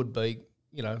level would be,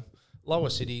 you know, lower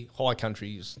city, high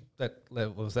country, that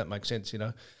level, if that makes sense, you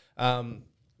know.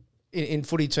 In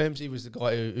footy terms, he was the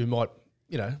guy who might,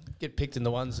 you know, get picked in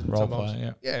the ones. And role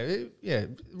play,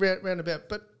 roundabout.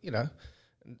 But, you know,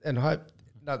 and I hope...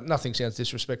 No, nothing sounds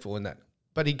disrespectful in that.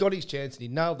 But he got his chance and he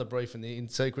nailed the brief in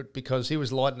Secret because he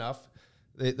was light enough.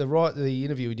 The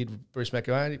interview he did with Bruce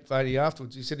McAvaney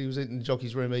afterwards, he said he was in the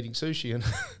jockey's room eating sushi, and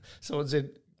someone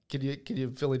said, can you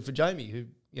fill in for Jamie, who,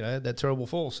 you know, had that terrible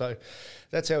fall. So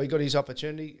that's how he got his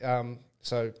opportunity.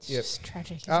 It's just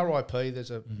tragic. R.I.P.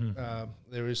 There's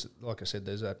there is, like I said,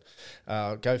 there's that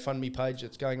GoFundMe page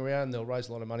that's going around. They'll raise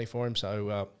a lot of money for him.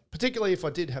 So particularly if I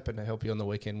did happen to help you on the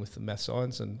weekend with the math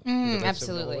science and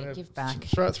absolutely give back,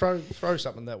 throw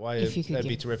something that way. That'd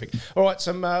be terrific. All right,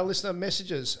 some listener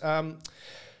messages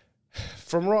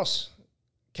from Ross.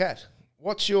 Kat,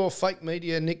 what's your fake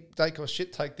media Nick Dacos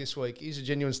shit take this week? He's a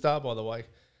genuine star, by the way.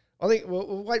 I think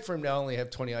we'll wait for him to only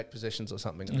have 28 possessions or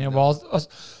something. Yeah, well, I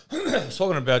was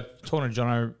talking to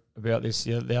Jono about this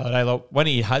the other day. Like, when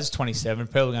he has 27,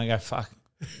 people are going to go, fuck,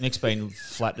 Nick's been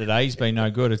flat today. He's been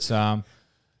no good. It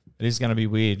is going to be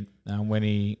weird when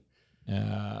he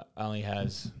only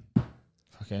has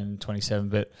fucking 27.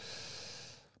 But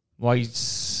like,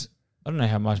 I don't know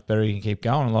how much better he can keep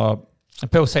going. Like,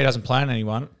 and people say he doesn't plan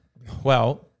anyone.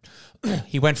 Well,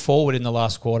 he went forward in the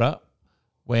last quarter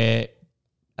where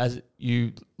as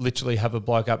you literally have a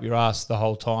bloke up your ass the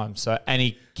whole time. So, and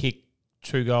he kicked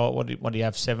 2 goals. What do you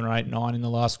have, 7 or 8, 9 in the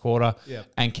last quarter,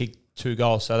 and kicked 2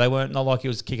 goals. So they weren't not like he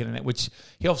was kicking it, which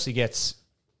he obviously gets,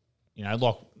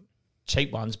 like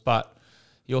cheap ones, but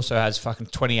he also has fucking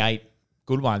 28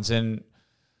 good ones. And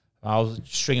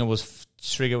Stringer went to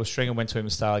him at the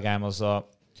start of the game. I was like,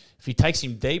 if he takes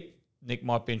him deep, Nick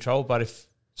might be in trouble. But if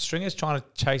Stringer's trying to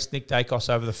chase Nick Dacos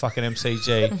over the fucking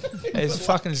MCG, there's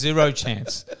fucking zero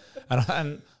chance.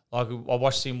 And I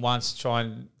watched him once try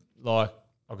and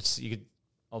you could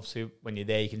obviously when you're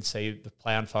there you can see the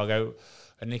play unfold. Go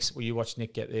and Nick, you watch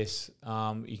Nick get this.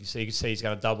 You can see he's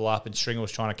going to double up, and Stringer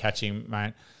was trying to catch him,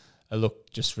 mate. It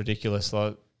looked just ridiculous.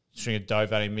 Like Stringer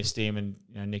dove at him, missed him,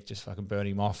 and Nick just fucking burned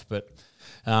him off. But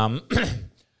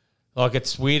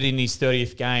it's weird in his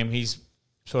 30th game, he's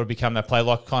sort of become that player.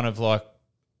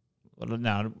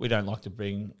 No, we don't like to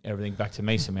bring everything back to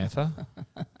me, Samantha.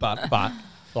 but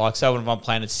so when I'm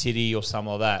playing at City or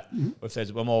something like that, if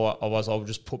there's one more, I'll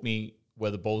just put me where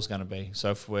the ball's going to be.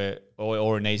 So if we're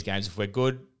or in these games, if we're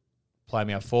good, play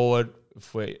me up forward.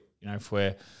 If the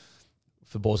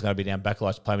ball's going to be down back,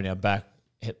 like play me down back.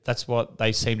 That's what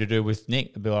they seem to do with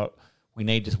Nick. They'll be like, we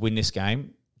need to win this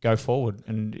game, go forward,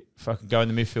 and if I can go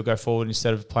in the midfield, go forward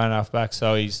instead of playing half back.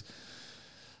 So I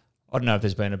don't know if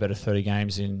there's been a better 30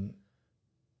 games in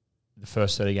the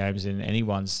first 30 games in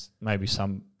anyone's, maybe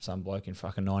some bloke in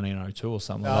fucking 1902 or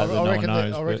something like that no one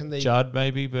knows. I reckon Judd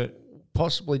maybe, but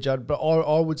possibly Judd, but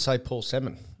I would say Paul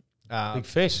Salmon. Big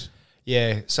fish.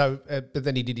 Yeah, so but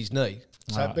then he did his knee.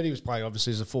 So, but he was playing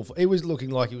obviously as a full. He was looking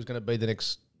like he was going to be the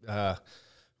next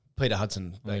Peter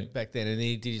Hudson back then, and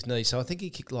he did his knee. So I think he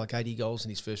kicked like 80 goals in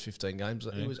his first 15 games.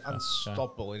 He was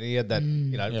unstoppable, and he had that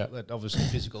that obviously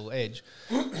physical edge.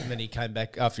 And then he came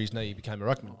back after his knee. He became a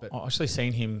ruckman. But I actually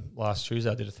seen him last Tuesday.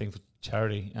 I did a thing for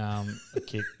charity. A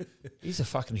kick. He's a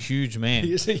fucking huge man.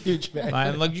 He is a huge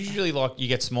man. Mate, usually you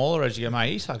get smaller as you go.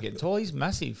 Mate, he's fucking getting tall. He's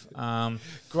massive.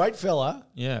 Great fella.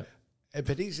 Yeah.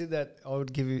 But he's in that. I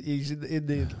would give you. He's in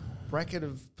the bracket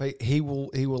of. He will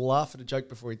laugh at a joke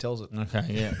before he tells it. Okay,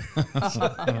 yeah.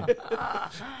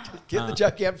 Get the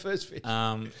joke out first, Fish.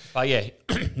 But yeah,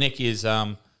 Nick is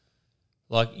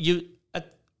like you. I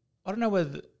don't know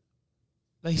whether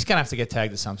he's going to have to get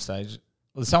tagged at some stage.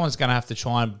 Well, someone's going to have to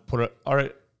try and put it.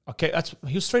 Okay,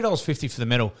 he was $3.50 for the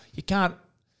medal. You couldn't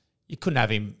have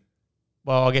him.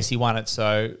 Well, I guess he won it.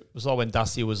 So it was like when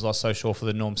Dusty was so short for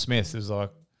the Norm Smith. It was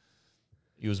like.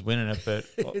 He was winning it, but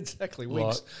exactly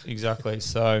wings. Exactly.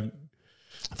 So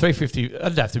 $3.50.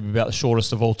 That'd have to be about the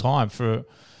shortest of all time for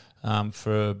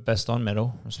a best on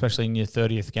medal, especially in your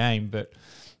 30th game. But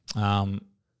I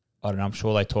don't know. I'm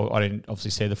sure they talk. I didn't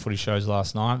obviously see the footy shows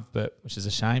last night, but which is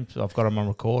a shame. I've got them on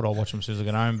record. I'll watch them as soon as I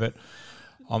get home. But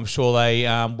I'm sure they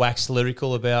waxed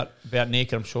lyrical about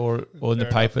Nick. I'm sure all in the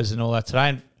papers and all that today.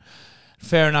 And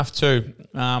fair enough too.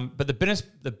 But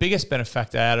the biggest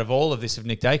benefactor out of all of this of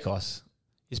Nick Dacos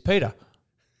is Peter.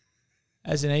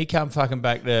 As in, he come fucking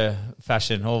back to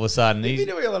fashion all of a sudden. He's been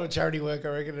doing a lot of charity work, I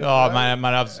reckon. Oh, mate,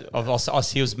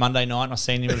 he was Monday night and I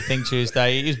seen him at a thing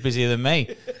Tuesday. He was busier than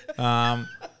me. And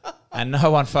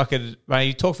no one fucking... Mate,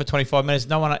 he talked for 25 minutes.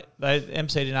 No one...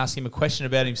 MC didn't ask him a question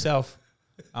about himself.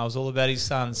 I was all about his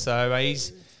son. So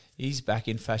he's back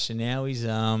in fashion now. He's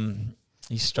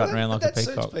strutting around like a peacock. That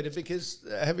suits Peter, because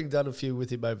having done a few with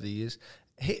him over the years...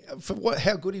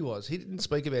 how good he was. He didn't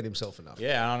speak about himself enough.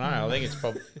 Yeah, I don't know. I think it's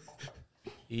probably...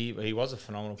 he was a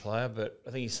phenomenal player, but I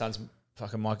think his sons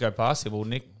fucking might go past him. Well,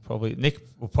 Nick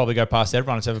will probably go past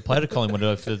everyone that's ever played at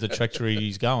Collingwood for the trajectory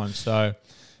he's going. So,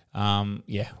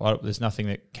 there's nothing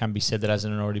that can be said that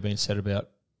hasn't already been said about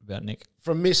Nick.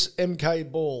 From Miss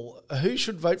MK Ball, who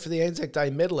should vote for the Anzac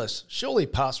Day medalists? Surely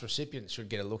past recipients should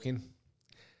get a look in.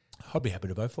 I'd be happy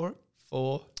to vote for it.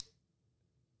 For?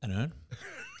 An earn.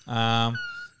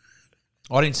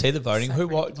 I didn't see the voting. Who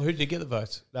did get the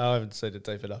votes? No, I haven't seen it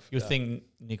deep enough. You would think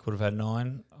Nick would have had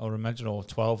 9, I would imagine, or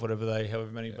 12, however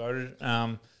many voted.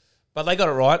 But they got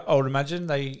it right, I would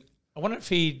imagine. I wonder if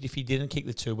he didn't kick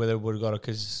the 2, whether he would have got it,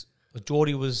 because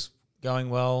Geordie was going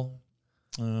well.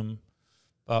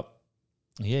 But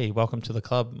yeah, welcome to the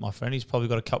club, my friend. He's probably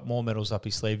got a couple more medals up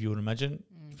his sleeve, you would imagine.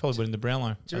 He's probably winning the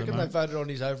Brownlow. Do you reckon they voted on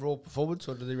his overall performance,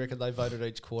 or do you reckon they voted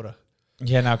each quarter?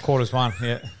 Yeah, no, quarters one.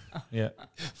 Yeah.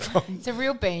 It's a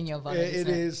real bee in your body. Yeah, it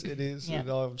is. Yeah.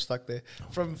 I'm stuck there.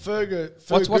 From Fergus.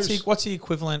 What's the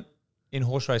equivalent in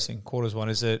horse racing? Quarters one,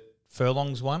 is it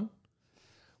furlongs one?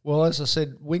 Well, as I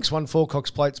said, Winks won 4 Cox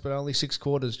plates, but only 6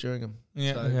 quarters during them.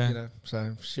 Yeah, so, okay.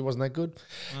 So she wasn't that good.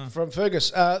 From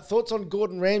Fergus, thoughts on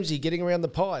Gordon Ramsay getting around the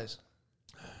pies?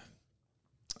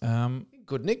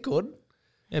 Good, Nick. Good.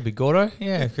 Yeah, big Gordo.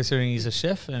 Yeah, considering he's a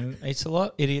chef and eats a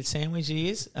lot. Idiot sandwich he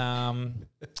is. Mate,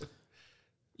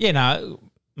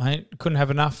 couldn't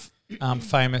have enough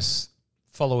famous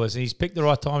followers. And he's picked the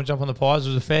right time to jump on the Pies. It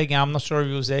was a fair game. I'm not sure if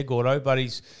he was there, Gordo, but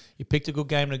he picked a good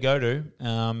game to go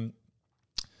to.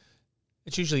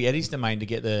 It's usually Eddie's domain to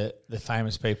get the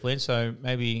famous people in, so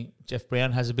maybe Jeff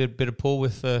Brown has a bit of pull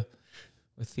with the.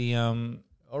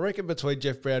 I reckon between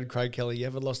Jeff Brown and Craig Kelly, you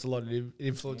haven't lost a lot of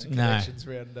influence and connections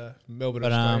around Melbourne,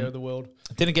 Australia, and the world.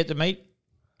 I didn't get to meet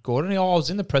Gordon. I was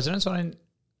in the President's. I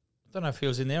don't know if he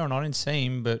was in there or not. I didn't see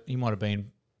him, but he might have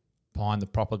been behind the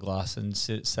proper glass and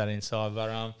sat inside.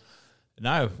 But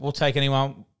no, we'll take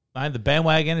anyone. The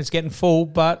bandwagon is getting full,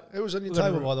 but... Who was on your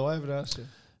table, by the way? I haven't asked you.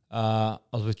 I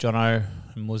was with Jono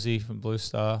and Muzzy from Blue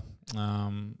Star,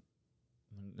 and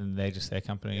they're just their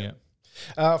company,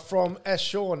 yeah. From Ash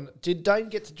Sean, did Dane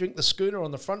get to drink the schooner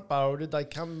on the front bar, or did they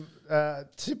come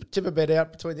tip a bed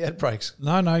out between the ad breaks?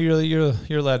 No, you're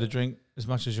allowed to drink as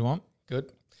much as you want.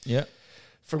 Good. Yeah.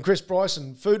 From Chris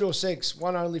Bryson, food or sex,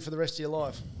 one only for the rest of your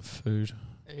life? Food.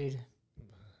 At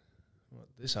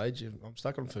this age, I'm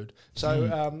stuck on food.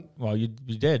 So, well, you'd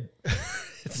be dead.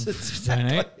 It's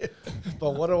exactly.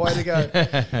 But what a way to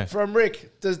go. From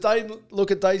Rick, does Dane look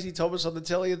at Daisy Thomas on the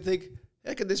telly and think,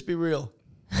 how can this be real?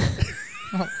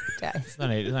 No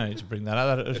need to bring that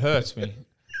up. It hurts me.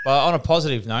 But on a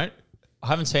positive note, I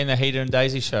haven't seen the Heater and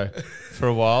Daisy show for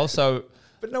a while. So,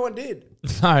 but no one did.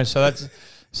 No, so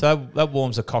that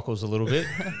warms the cockles a little bit,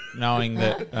 knowing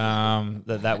that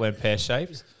that went pear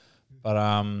shaped. But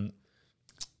I'm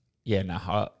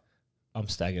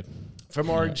staggered. From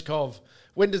Orange Cove,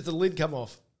 when does the lid come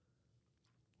off?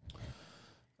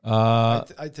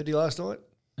 8:30 last night.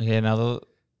 Yeah, no,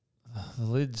 the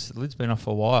lid's been off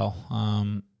for a while.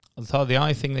 The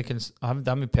only thing that I haven't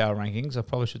done my power rankings. I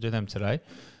probably should do them today.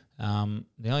 The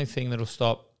only thing that'll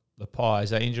stop the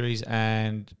Pies are injuries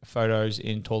and photos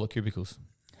in toilet cubicles.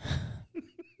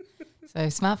 So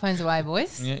smartphones away,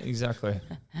 boys. Yeah, exactly.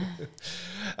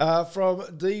 From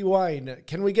D. Wayne,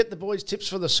 can we get the boys' tips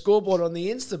for the scoreboard on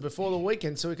the Insta before the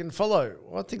weekend so we can follow?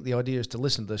 Well, I think the idea is to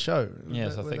listen to the show.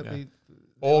 Yes, I think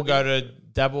or go to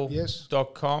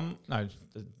dabble.com. No,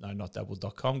 not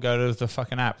dabble.com. Go to the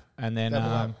fucking app. And then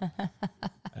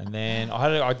and then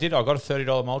I got a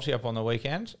 $30 multi up on the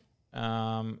weekend.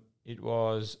 It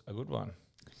was a good one.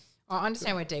 I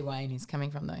understand where D. Wayne is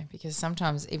coming from, though, because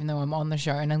sometimes, even though I'm on the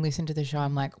show and I listen to the show,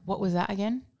 I'm like, what was that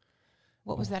again?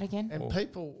 What was that again? And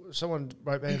someone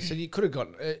wrote back and said,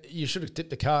 you should have tipped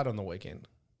the card on the weekend.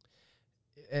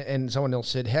 And someone else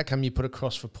said, how come you put a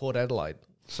cross for Port Adelaide?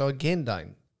 So again,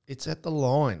 Dane, it's at the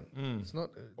line. It's not...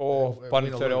 Or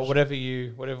 130 or whatever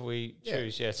we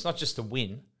choose. Yeah, it's not just a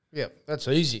win. Yeah, that's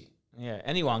easy. Yeah,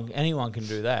 anyone can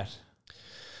do that.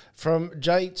 From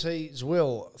JT's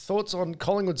Will, thoughts on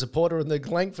Collingwood supporter in the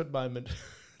Langford moment?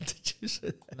 Did you see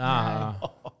that? Nah.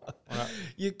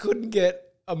 You couldn't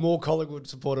get a more Collingwood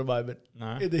supporter moment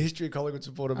in the history of Collingwood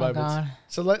supporter moments. God.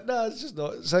 So, it's just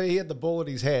not. So he had the ball in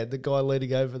his hand, the guy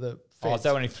leaning over the fence. Oh, is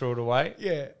that when he threw it away?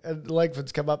 Yeah, and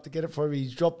Langford's come up to get it for him.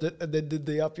 He's dropped it and then did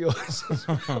the up yours.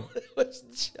 It was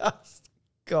just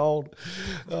gold.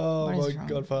 Oh, my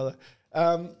Godfather.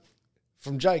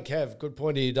 From Jay Cav, good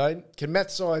point here, Dane. Can Math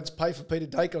Science pay for Peter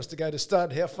Dacos to go to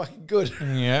stud? How fucking good.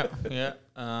 Yeah.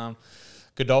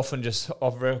 Godolphin just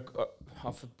offered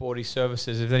body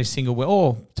services. If any single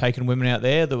or taking women out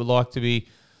there that would like to be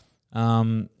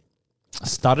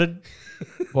studded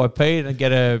by Pete and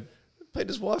get a...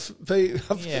 Peter's wife. Pete.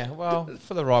 Yeah, well,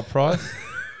 for the right price.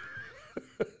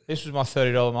 This was my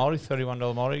 $30 multi,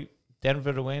 $31 multi.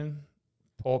 Denver to win,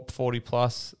 Port 40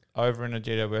 plus, over in a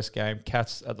GWS game,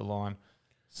 Cats at the line.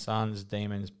 Suns,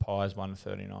 Demons, Pies,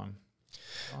 139.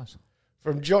 Nice.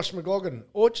 From Josh McLaughlin,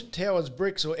 Orchard Towers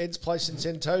Bricks or Ed's Place in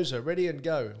Sentosa, ready and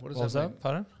go. What does that mean?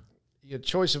 Pardon? Your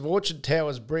choice of Orchard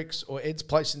Towers Bricks or Ed's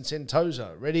Place in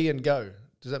Sentosa, ready and go.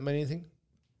 Does that mean anything?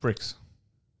 Bricks.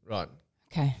 Right.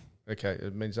 Okay.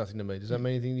 It means nothing to me. Does that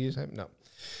mean anything to you, Sam?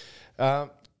 No.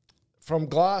 From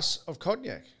Glass of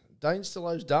Cognac, Dane still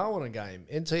owes Darwin a game.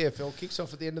 NTFL kicks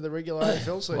off at the end of the regular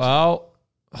AFL season. Well,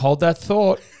 hold that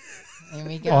thought. Here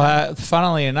we go.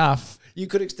 Funnily enough... You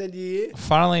could extend your year?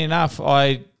 Funnily enough,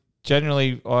 I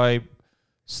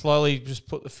slowly just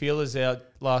put the feelers out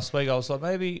last week. I was like,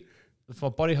 maybe if my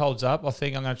body holds up, I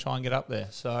think I'm going to try and get up there.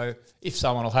 So if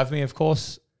someone will have me, of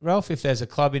course, Ralph, if there's a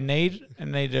club in need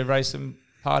and need to raise some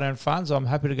hard-earned funds, I'm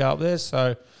happy to go up there.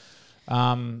 So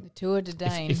the Tour de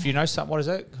Dane. If you know someone, what is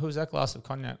that? Who's that? Glass of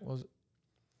Cognac? Was it?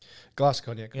 Glass of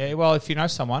Cognac. Yeah, well, if you know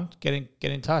someone, get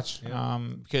in touch. Yeah.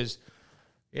 Because...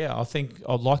 Yeah, I think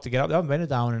I'd like to get up there. I haven't been to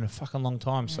Darwin in a fucking long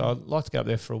time, so I'd like to get up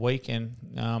there for a week and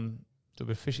do a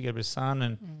bit of fishing, get a bit of sun,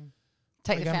 and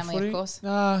take the family, of course.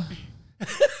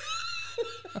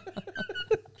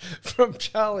 From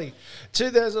Charlie,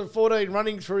 2014,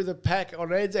 running through the pack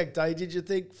on Anzac Day, did you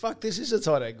think, fuck, this is a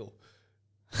tight angle?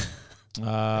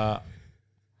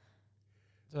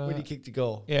 When you kicked your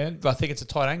goal. Yeah, but I think it's a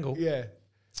tight angle. Yeah.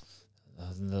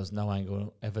 There's no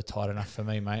angle ever tight enough for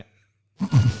me, mate.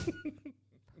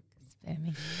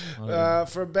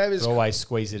 From Babby's, always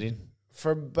squeeze it in.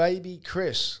 From Baby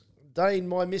Chris, Dane,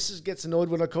 my missus gets annoyed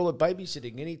when I call it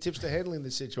babysitting. Any tips to handling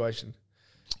this situation?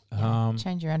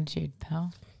 Change your attitude,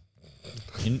 pal.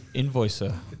 Invoice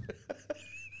her.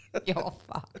 You're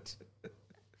fucked.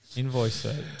 Invoice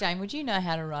her. Dane, would you know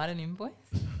how to write an invoice?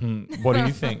 What do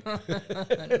you think?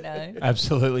 No.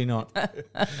 Absolutely not.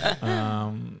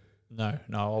 No,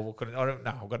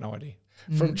 I've got no idea.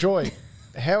 From Troy,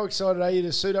 how excited are you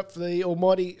to suit up for the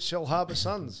almighty Shell Harbour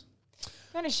Suns?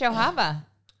 Going to Shell Harbour.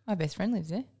 My best friend lives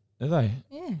there. Are they?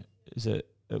 Yeah. Is it?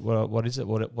 What is it?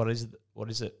 What is it? What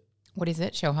is it? What is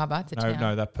it? Shell Harbour. It's a town.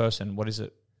 No, that person. What is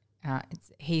it?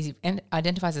 He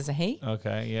identifies as a he.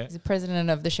 Okay, yeah. He's the president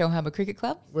of the Shell Harbour Cricket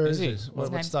Club. Where is he? His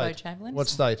name's Bo Chamberlain. What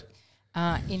state?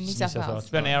 In New South Wales. It's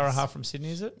about an hour and a half from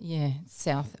Sydney, is it? Yeah,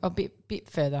 south. A bit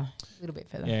further. A little bit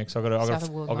further. Yeah, because I've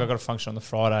got a function on the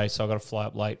Friday, so I've got to fly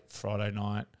up late Friday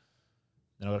night.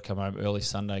 Then I've got to come home early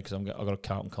Sunday because I've got a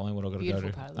Carlton Collingwood I've got to go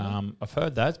to. Part of I've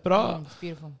heard that, but it's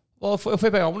beautiful. Well, if we're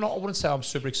being, I wouldn't say I'm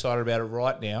super excited about it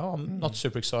right now. I'm not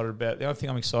super excited about it. The only thing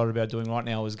I'm excited about doing right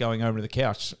now is going over to the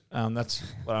couch. That's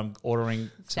what I'm ordering,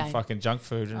 some fucking junk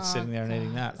food and sitting there and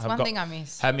eating that. That's one thing I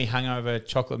miss. Had me hangover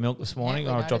chocolate milk this morning.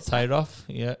 I've dropped Tate off.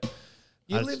 Yeah.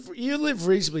 You live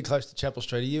reasonably close to Chapel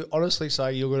Street. Are you honestly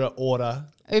say you're going to order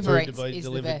Uber food Eats to be is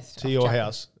delivered the best to your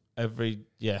house?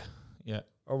 Yeah.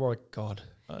 Oh my God.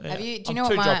 Have you? Do you I'm know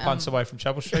 2 what drop punts away from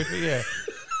Chapel Street, but yeah.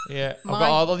 Yeah.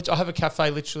 I have a cafe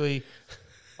literally.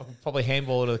 I can probably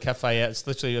handball it to the cafe out. It's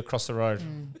literally across the road,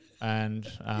 and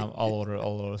I'll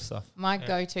order stuff. My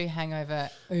go-to hangover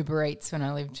Uber Eats when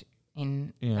I lived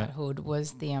in that hood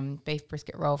was the beef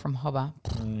brisket roll from Hobber.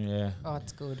 Yeah. Oh,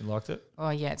 it's good. You liked it?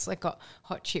 Oh yeah, it's like got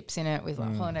hot chips in it with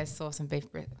like hollandaise sauce and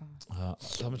beef brisket.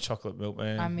 I'm a chocolate milk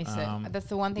man. I miss it. That's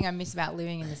the one thing I miss about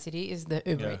living in the city is the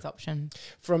Uber Eats option.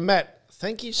 From Matt,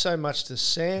 thank you so much to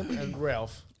Sam and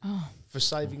Ralph for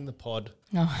saving the pod.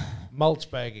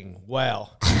 Mulch bagging. Wow.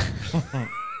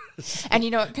 And you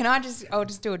know what, I'll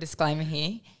just do a disclaimer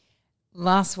here.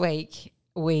 Last week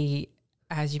we,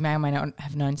 as you may or may not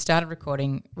have known,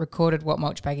 recorded what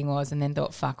mulch bagging was and then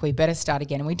thought, fuck, we better start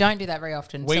again. And we don't do that very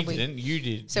often. We didn't. You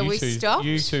did. So we stopped.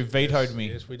 You two vetoed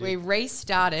me. Yes, we did. We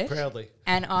restarted. Proudly.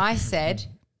 And I said,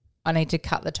 I need to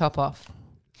cut the top off.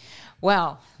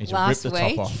 Well, last rip the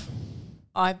week top off.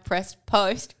 I pressed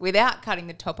post without cutting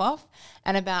the top off,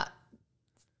 and about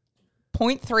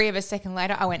 0.3 of a second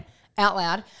later, I went out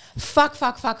loud, fuck,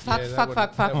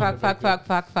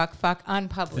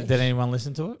 unpublished. Did anyone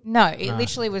listen to it? No, it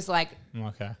literally was like,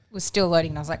 okay, was still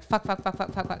loading, and I was like, fuck,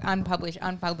 unpublished.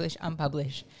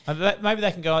 Maybe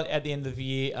they can go at the end of the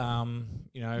year,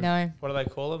 No. What do they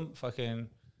call them? Fucking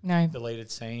no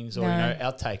deleted scenes or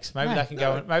outtakes. Maybe they can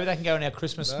go. Maybe they can go in our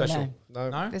Christmas special.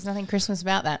 No. There's nothing Christmas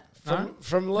about that.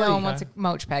 From Lee. No one wants a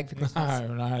mulch bag for Christmas.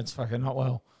 No, it's fucking not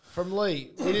well. From Lee.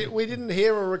 We didn't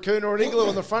hear a raccoon or an igloo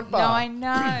on the front bar. No, I know.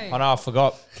 I know, I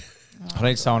forgot. I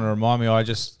need someone to remind me. I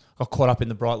just got caught up in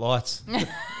the bright lights.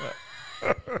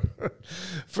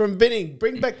 From Binning,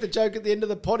 bring back the joke at the end of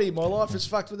the potty. My life is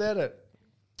fucked without it.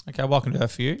 Okay, well, I can do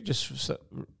that for you. Just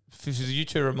if you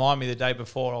two remind me the day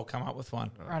before, I'll come up with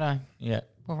one. Righto. Yeah.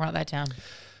 We'll write that down.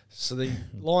 So the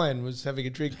lion was having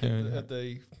a drink at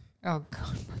the... Oh, God,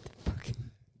 what the fuck?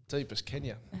 Deepest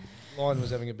Kenya. Lion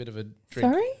was having a bit of a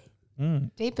drink. Sorry?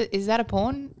 Is that a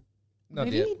porn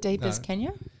movie? Yet. Deepest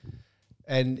Kenya?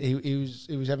 And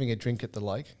he was having a drink at the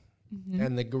lake,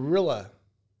 and the gorilla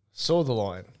saw the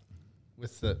lion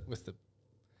with the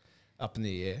up in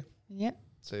the air. Yep.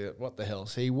 So what the hell?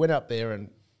 So he went up there and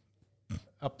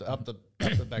up the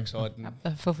backside and up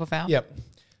the fufu. Yep.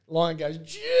 Lion goes,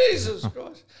 Jesus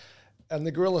Christ. And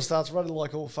the gorilla starts running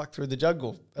like all fuck through the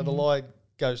jungle. And the lion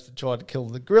goes to try to kill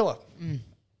the gorilla. Oh,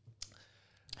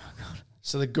 God.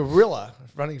 So the gorilla,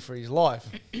 running for his life,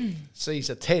 sees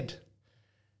a tent,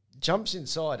 jumps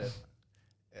inside it,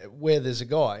 where there's a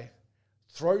guy,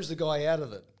 throws the guy out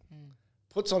of it,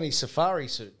 puts on his safari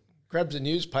suit, grabs a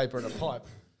newspaper and a pipe,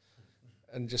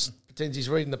 and just pretends he's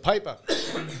reading the paper.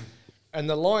 And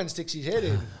the lion sticks his head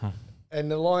in, and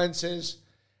the lion says,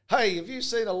 "Hey, have you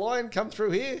seen a lion come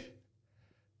through here?"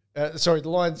 The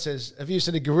lion says, "Have you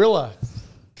seen a gorilla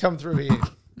come through here?"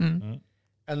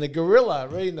 And the gorilla,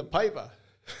 reading the paper,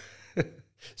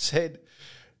 said,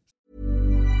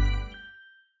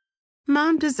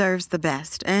 Mom deserves the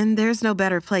best, and there's no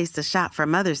better place to shop for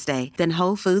Mother's Day than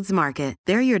Whole Foods Market.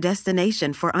 They're your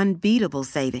destination for unbeatable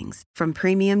savings, from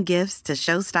premium gifts to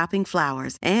show-stopping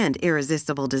flowers and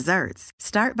irresistible desserts.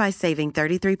 Start by saving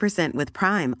 33% with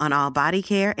Prime on all body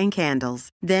care and candles.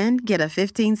 Then get a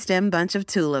 15-stem bunch of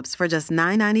tulips for just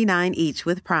 $9.99 each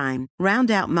with Prime.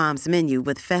 Round out Mom's menu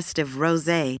with festive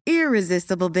rosé,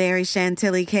 irresistible berry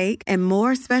chantilly cake, and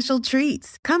more special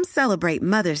treats. Come celebrate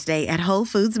Mother's Day at Whole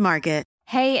Foods Market.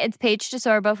 Hey, it's Paige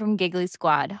DeSorbo from Giggly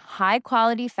Squad. High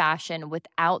quality fashion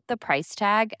without the price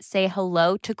tag. Say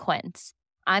hello to Quince.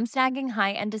 I'm snagging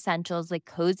high-end essentials like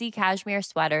cozy cashmere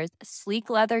sweaters, sleek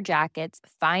leather jackets,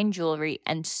 fine jewelry,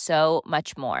 and so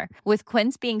much more. With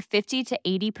Quince being 50 to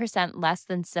 80% less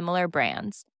than similar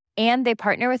brands. And they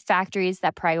partner with factories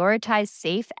that prioritize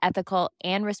safe, ethical,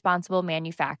 and responsible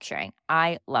manufacturing.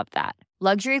 I love that.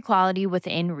 Luxury quality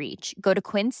within reach. Go to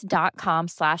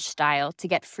quince.com/style to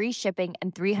get free shipping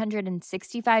and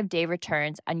 365-day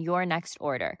returns on your next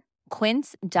order.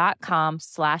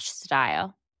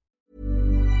 Quince.com/style.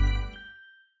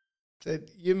 Said,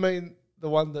 you mean the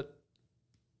one that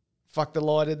fucked the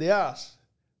lion in the ass?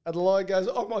 And the lion goes,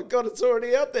 oh my God, it's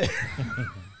already out there.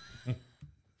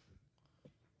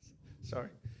 Sorry.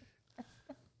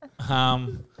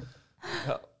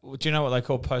 Do you know what they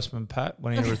call Postman Pat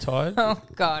when he retired? Oh,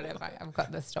 God, I've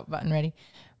got the stop button ready.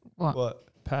 What?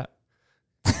 Pat.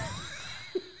 This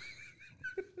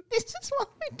is why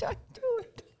we don't do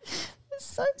it. It's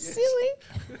so silly.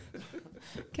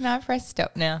 Can I press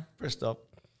stop now? Press stop.